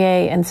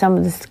WNBA and some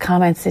of the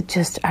comments, it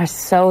just are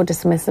so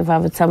dismissive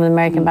of it, some of the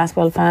American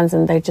basketball fans,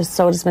 and they're just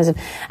so dismissive.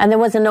 And there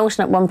was a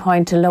notion at one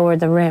point to lower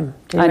the rim.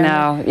 I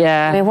know,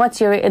 yeah. I mean, what's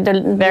your... The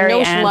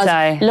notion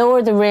anti. was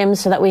lower the rim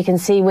so that we can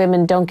see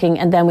women dunking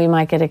and then we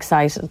might get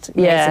excited.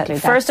 Yeah,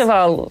 first of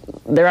all,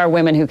 there are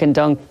women who can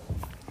dunk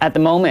at the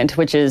moment,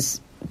 which is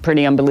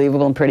pretty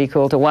unbelievable and pretty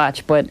cool to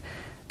watch, but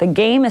the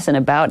game isn't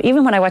about,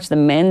 even when I watch the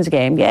men's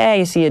game, yeah,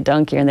 you see a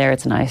dunk here and there,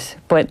 it's nice.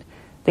 But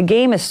the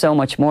game is so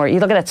much more. You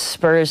look at that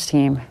Spurs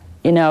team,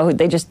 you know,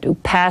 they just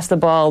pass the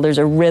ball, there's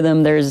a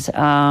rhythm, there's,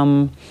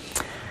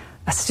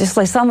 it's just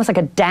like, it's almost like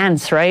a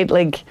dance, right?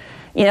 Like,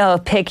 you know, a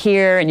pick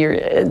here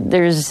and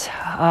there's,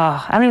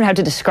 I don't even know how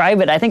to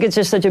describe it. I think it's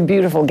just such a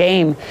beautiful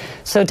game.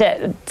 So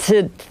to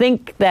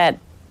think that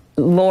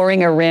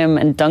lowering a rim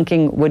and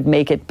dunking would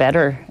make it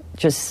better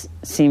just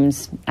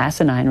seems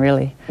asinine,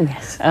 really.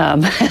 Yes.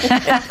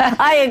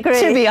 I agree.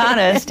 To be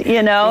honest,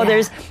 you know,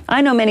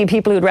 I know many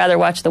people who'd rather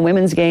watch the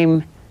women's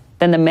game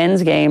than the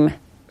men's game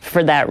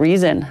for that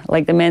reason.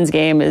 Like, the men's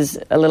game is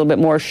a little bit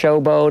more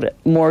showboat,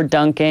 more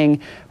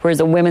dunking, whereas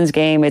the women's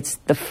game, it's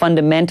the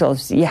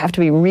fundamentals. You have to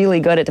be really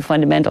good at the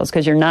fundamentals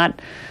because you're not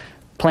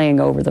playing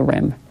over the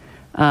rim.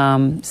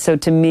 So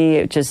to me,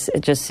 it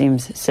just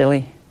seems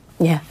silly.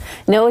 Yeah.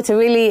 No, it's a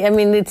really, I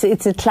mean, it's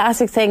a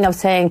classic thing of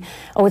saying,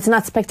 oh, it's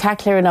not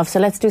spectacular enough, so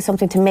let's do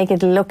something to make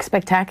it look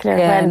spectacular.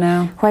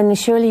 Yeah, when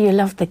surely you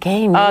love the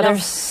game.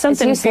 There's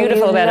something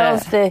beautiful about it. You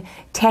love the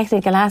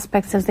technical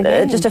aspects of the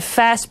game. Just a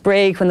fast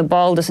break when the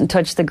ball doesn't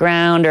touch the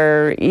ground,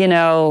 or, you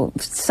know,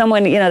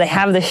 someone, you know, they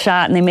have the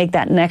shot and they make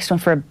that next one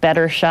for a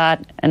better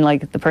shot, and,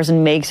 like, the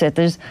person makes it.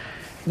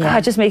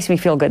 It just makes me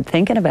feel good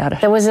thinking about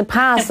it. There was a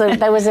pass,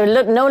 there was a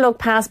no-look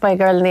pass by a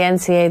girl in the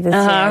NCAA this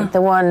year, the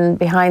one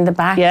behind the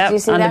back. Yeah, did you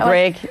see on that the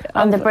break.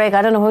 On the break,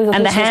 I don't know who.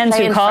 And the hands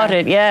who caught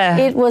it, yeah.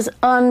 It was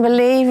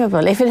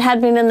unbelievable. If it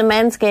had been in the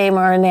men's game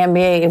or in the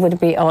NBA, it would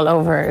be all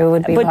over. It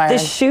would be But wild. the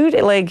shoot,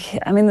 like,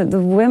 I mean, the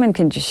women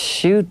can just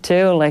shoot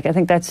too. Like, I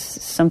think that's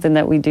something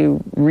that we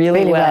do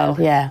really well.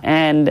 Yeah.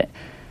 And,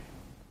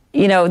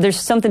 you know, there's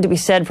something to be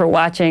said for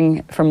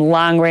watching from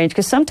long range,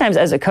 because sometimes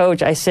as a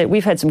coach,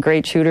 we've had some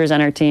great shooters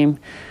on our team.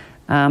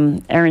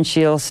 Erin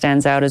Shields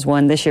stands out as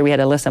one. This year we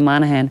had Alyssa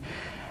Monahan.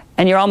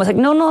 And you're almost like,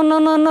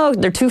 no,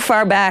 they're too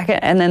far back.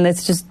 And then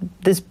it's just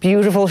this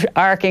beautiful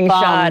arcing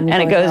shot, and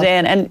it goes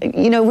in. And,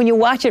 you know, when you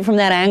watch it from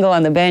that angle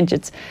on the bench,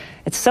 it's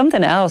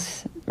something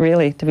else,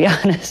 really, to be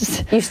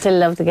honest. You still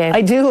love the game?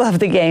 I do love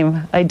the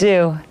game. I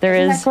do.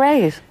 Isn't that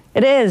great?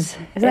 It is.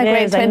 Isn't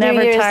that great? I'm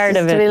never tired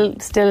of it.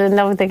 Still in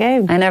love with the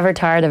game. I'm never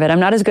tired of it. I'm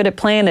not as good at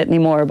playing it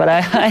anymore, but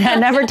I'm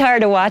never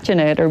tired of watching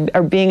it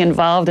or being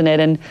involved in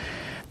it. And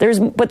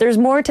there's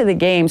more to the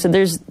game. So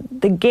there's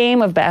the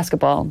game of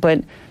basketball,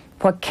 but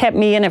what kept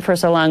me in it for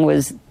so long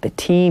was the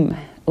team.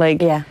 Like,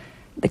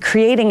 the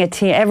creating a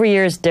team every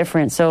year is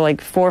different. So, like,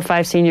 4 or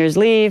 5 seniors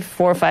leave,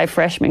 4 or 5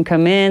 freshmen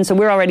come in. So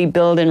we're already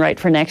building right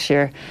for next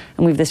year,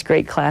 and we have this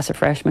great class of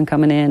freshmen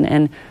coming in.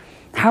 And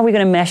how are we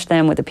going to mesh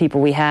them with the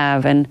people we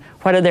have, and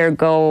what are their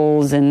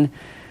goals, and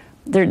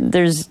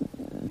there's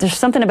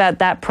something about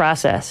that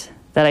process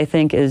that I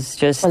think is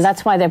just... Well,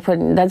 that's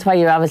why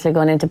you're obviously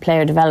going into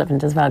player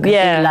development as well,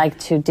 because you like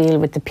to deal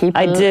with the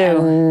people. I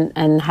do.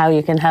 And how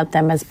you can help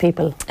them as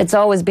people. It's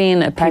always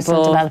been a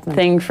people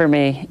thing for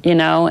me, you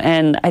know,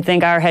 and I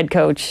think our head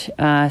coach,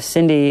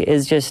 Cindy,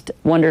 is just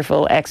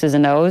wonderful X's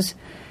and O's.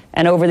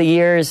 And over the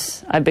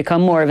years, I've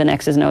become more of an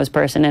X's and O's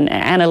person, and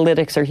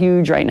analytics are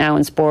huge right now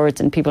in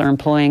sports, and people are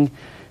employing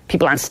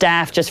people on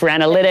staff just for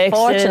analytics.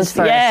 Fortunes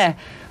for yeah.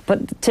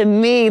 But to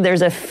me,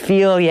 there's a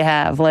feel you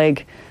have,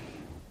 like...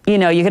 You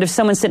know, you could have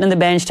someone sitting on the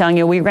bench telling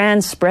you, we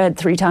ran spread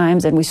 3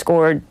 times and we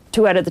scored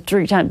 2 out of the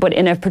 3 times. But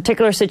in a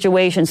particular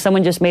situation,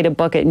 someone just made a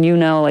bucket and you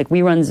know, like,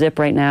 we run zip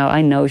right now.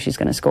 I know she's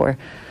going to score.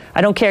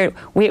 I don't care.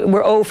 We're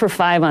 0 for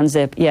 5 on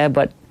zip. Yeah,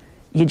 but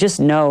you just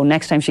know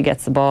next time she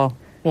gets the ball,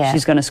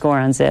 she's going to score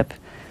on zip.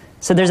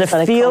 So there's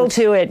a feel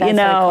to it, you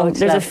know.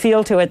 There's a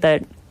feel to it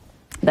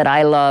that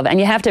I love. And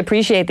you have to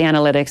appreciate the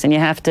analytics, and you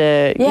have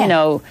to, you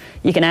know,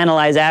 you can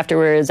analyze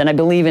afterwards. And I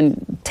believe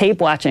in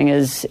tape watching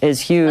is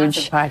huge.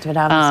 That's a part of it,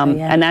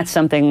 obviously, and that's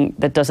something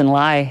that doesn't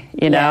lie,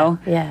 you know?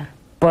 Yeah.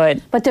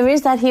 But there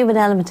is that human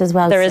element as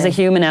well. There is a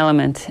human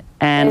element.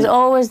 And there's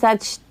always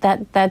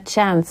that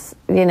chance,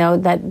 you know,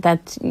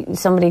 that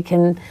somebody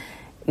can...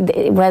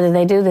 Whether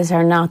they do this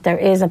or not, there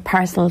is a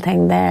personal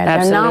thing there.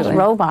 Absolutely. They're not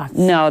robots.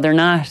 No, they're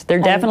not. They're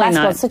definitely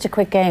not. That's such a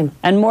quick game.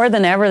 And more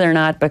than ever, they're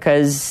not,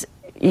 because...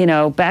 You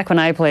know, back when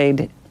I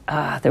played,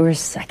 there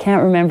was, I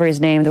can't remember his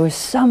name, there was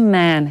some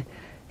man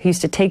who used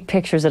to take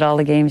pictures at all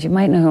the games. You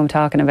might know who I'm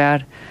talking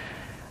about. He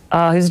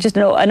was just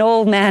an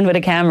old man with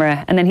a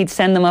camera, and then he'd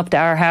send them up to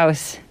our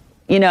house.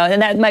 You know,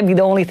 and that might be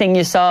the only thing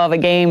you saw of a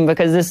game,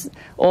 because this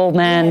old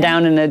man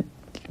down in a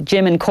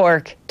gym in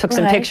Cork took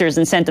some pictures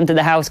and sent them to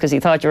the house because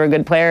he thought you were a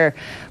good player.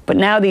 But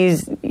now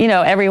these, you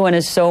know, everyone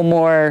is so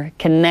more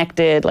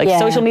connected. Like,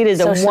 social media is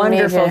a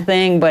wonderful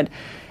thing, but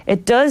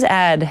it does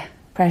add...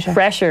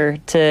 pressure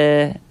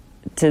to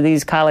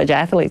these college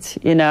athletes,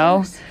 you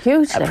know.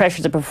 Hugely.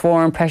 Pressure to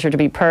perform, pressure to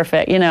be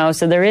perfect, you know.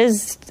 So there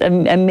is a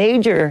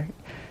major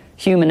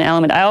human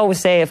element. I always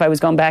say, if I was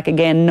going back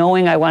again,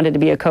 knowing I wanted to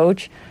be a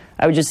coach,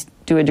 I would just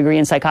do a degree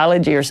in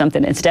psychology or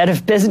something instead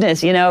of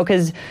business, you know,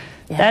 because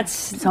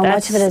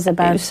much of it is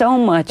about... So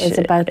much is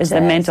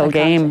the mental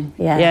game.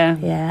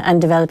 Yeah.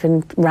 And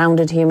developing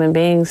rounded human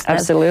beings.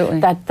 Absolutely.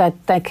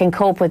 That can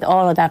cope with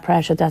all of that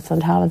pressure that's on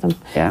top of them.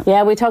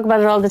 Yeah, we talk about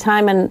it all the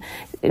time, and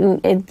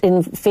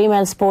in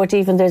female sport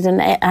even, there's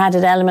an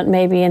added element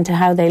maybe into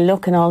how they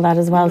look and all that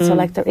as well. So,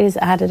 like, there is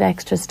added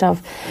extra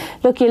stuff.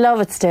 Look, you love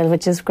it still,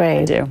 which is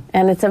great. I do.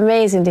 And it's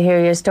amazing to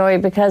hear your story,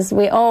 because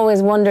we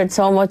always wondered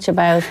so much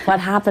about what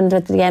happened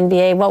with the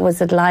NBA. What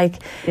was it like?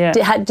 Yeah.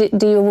 Do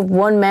you have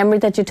one memory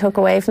that you took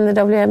away from the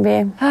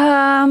WNBA?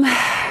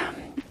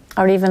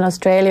 Or even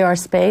Australia or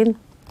Spain?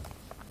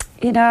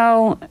 You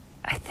know,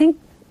 I think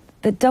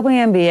the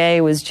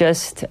WNBA was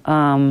just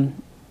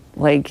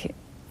like,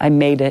 I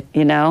made it,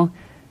 you know?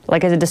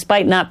 Like,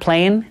 despite not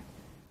playing,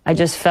 I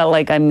just felt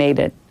like I made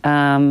it.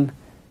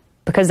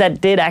 Because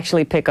that did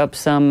actually pick up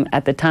some,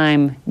 at the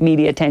time,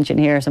 media attention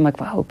here. So I'm like,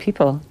 wow,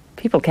 people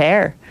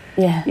care.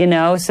 Yeah. You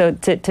know, so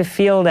to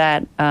feel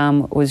that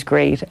was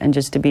great, and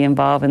just to be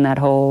involved in that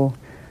whole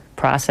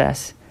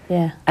process.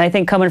 Yeah. And I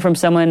think coming from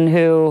someone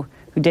who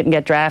didn't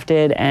get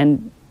drafted,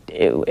 and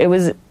it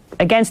was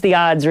against the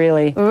odds,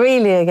 really.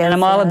 Really against the odds. And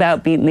I'm all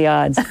about beating the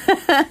odds.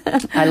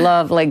 I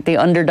love, like, the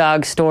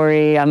underdog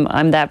story.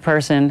 I'm that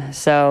person.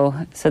 So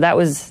that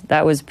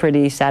was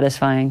pretty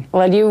satisfying.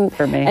 Well,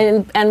 for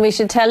me. And we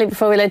should tell you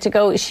before we let you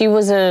go, she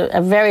was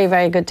a very,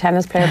 very good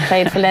tennis player.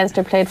 Played for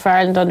Leinster, played for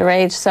Ireland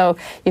underage. So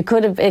it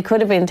could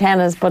have been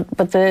tennis, but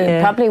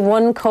probably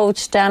one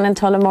coach down in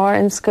Tullamore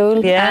in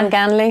school, Anne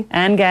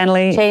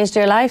Ganley, changed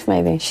your life,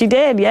 maybe. She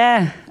did,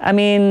 yeah. I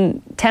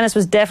mean, tennis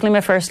was definitely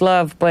my first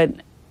love, but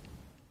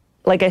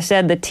like I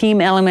said, the team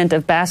element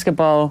of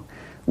basketball,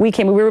 we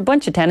were a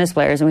bunch of tennis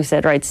players, and we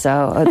said, right,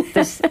 so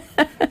this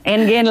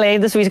Anne Ganley,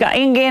 this week's got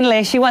Anne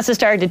Ganley, she wants to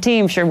start a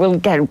team, sure, we'll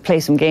play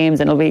some games,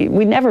 and we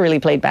never really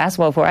played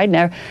basketball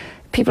before.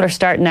 People are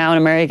starting now in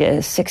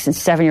America, 6 and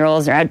 7 year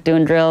olds, they're out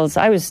doing drills.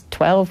 I was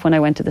 12 when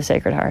I went to the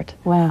Sacred Heart.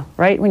 Wow.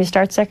 Right, when you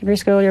start secondary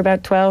school, you're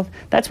about 12.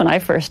 That's when I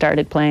first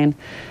started playing,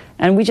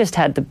 and we just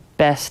had the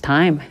best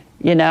time,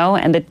 you know,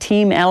 and the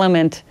team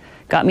element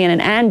got me in.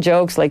 And Anne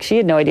jokes, like, she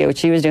had no idea what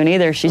she was doing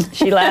either.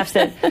 She laughs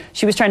at,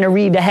 she was trying to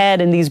read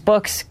ahead in these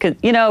books, cause,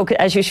 you know,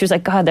 as she was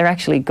like, God, they're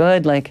actually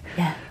good. Like,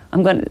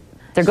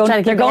 they're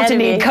going to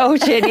need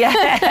coaching.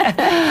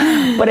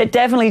 Yeah. But it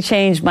definitely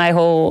changed my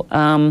whole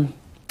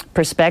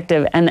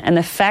perspective, and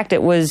the fact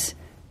it was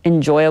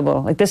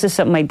enjoyable. Like, this is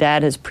something my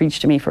dad has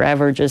preached to me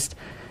forever. Just,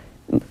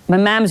 my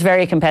mom's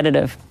very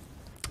competitive.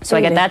 So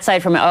really? I get that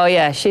side from her. Oh,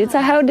 yeah. She'd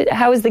say,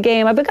 how was the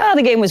game? I'd be like,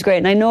 the game was great.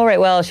 And I know right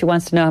well she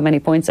wants to know how many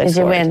points I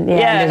scored. Did you win?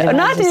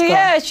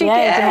 Yeah. She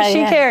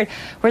cared.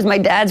 Whereas my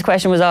dad's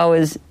question was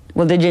always,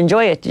 well, did you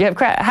enjoy it? Did you have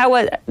how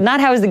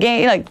was the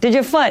game? Like, did you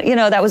have fun? You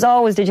know, that was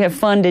always, did you have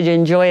fun? Did you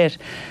enjoy it?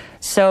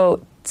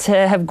 So to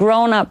have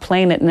grown up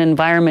playing it in an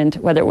environment,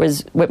 whether it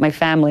was with my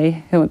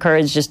family, who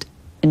encouraged just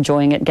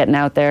enjoying it, getting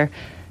out there.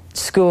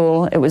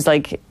 School, it was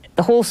like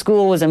the whole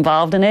school was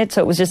involved in it.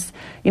 So it was just,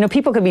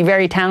 people could be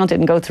very talented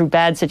and go through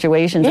bad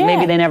situations and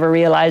maybe they never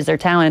realized their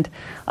talent.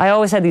 I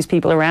always had these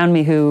people around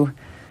me who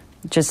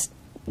just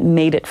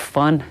made it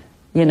fun,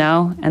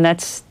 and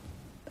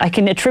I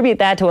can attribute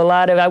that to a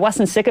lot of, I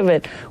wasn't sick of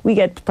it. We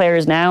get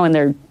players now and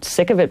they're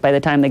sick of it by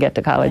the time they get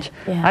to college.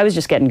 Yeah. I was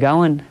just getting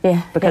going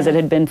because it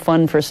had been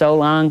fun for so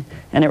long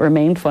and it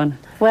remained fun.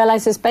 Well, I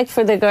suspect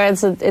for the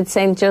girls at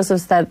St.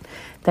 Joseph's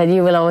that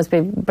you will always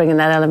be bringing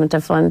that element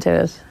of fun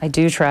to it. I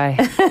do try.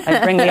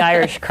 I bring the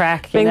Irish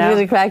crack, Bring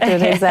the crack to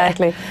it,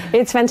 exactly.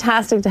 It's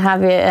fantastic to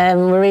have you.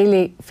 We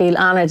really feel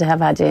honoured to have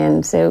had you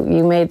in. So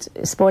you made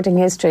sporting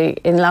history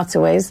in lots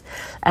of ways,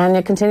 and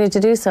you continue to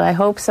do so, I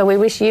hope. So we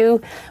wish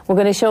you, we're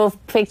going to show a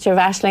picture of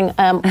Aisling.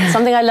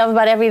 Something I love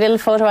about every little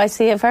photo I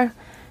see of her,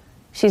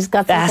 she's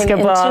got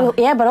basketball.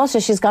 But also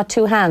she's got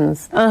two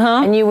hands.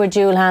 And you were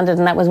dual-handed,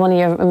 and that was one of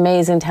your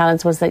amazing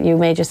talents, was that you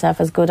made yourself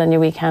as good on your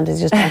weak hand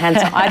as just one hand.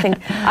 So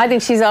I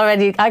think she's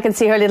already, I can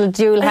see her little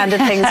dual-handed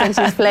things when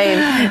she's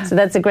playing. So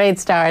that's a great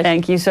start.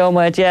 Thank you so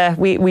much. Yeah,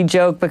 we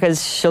joke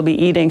because she'll be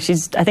eating.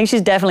 I think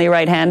she's definitely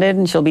right-handed,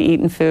 and she'll be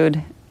eating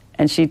food,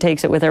 and she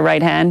takes it with her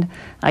right hand.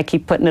 I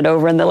keep putting it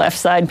over on the left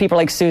side. People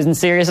are like, Susan,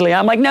 seriously?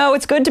 I'm like, no,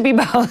 it's good to be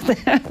both.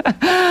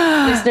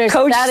 Listeners,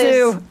 Coach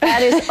Sue.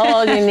 That is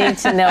all you need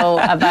to know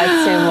about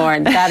Sue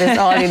Moran. That is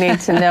all you need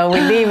to know. We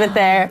leave it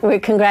there. We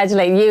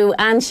congratulate you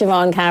and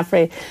Siobhan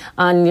Caffrey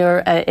on your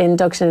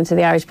induction into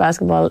the Irish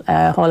Basketball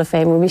Hall of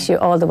Fame. We wish you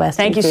all the best.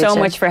 Thank you so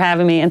much for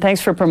having me, and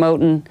thanks for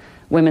promoting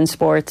women's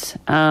sports.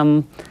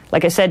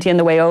 Like I said to you on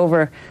the way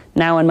over,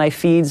 now on my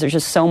feeds, there's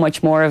just so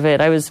much more of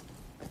it. I was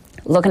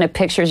looking at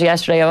pictures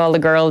yesterday of all the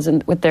girls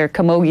with their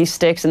camogie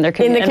sticks and their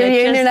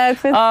communion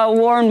outfits.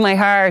 Warmed my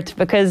heart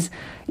because,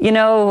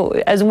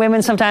 as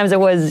women, sometimes it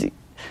was,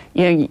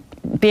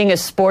 being a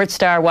sports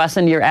star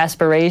wasn't your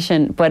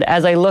aspiration. But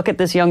as I look at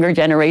this younger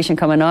generation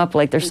coming up,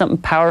 like there's something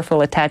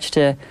powerful attached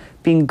to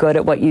being good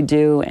at what you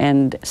do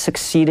and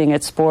succeeding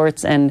at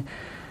sports. And,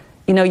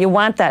 you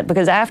want that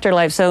because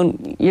afterlife, so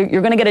you're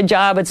going to get a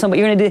job at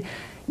somebody,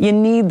 you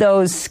need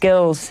those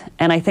skills.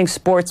 And I think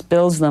sports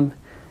builds them.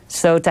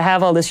 So to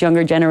have all this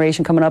younger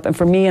generation coming up, and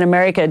for me in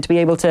America to be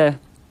able to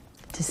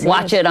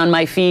watch it on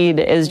my feed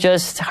is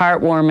just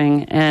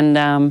heartwarming. And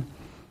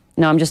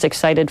I'm just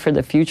excited for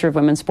the future of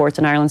women's sports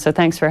in Ireland. So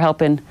thanks for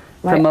helping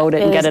promote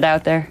it and get it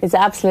out there. It's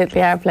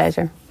absolutely our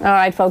pleasure. All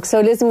right, folks.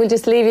 So listen, we'll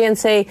just leave you and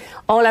say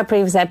all our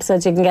previous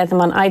episodes, you can get them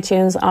on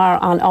iTunes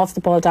or on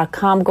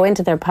offtheball.com. Go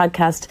into their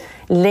podcast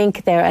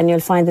link there and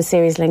you'll find the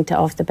series link to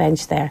Off the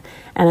Bench there.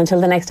 And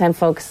until the next time,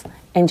 folks,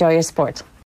 enjoy your sport.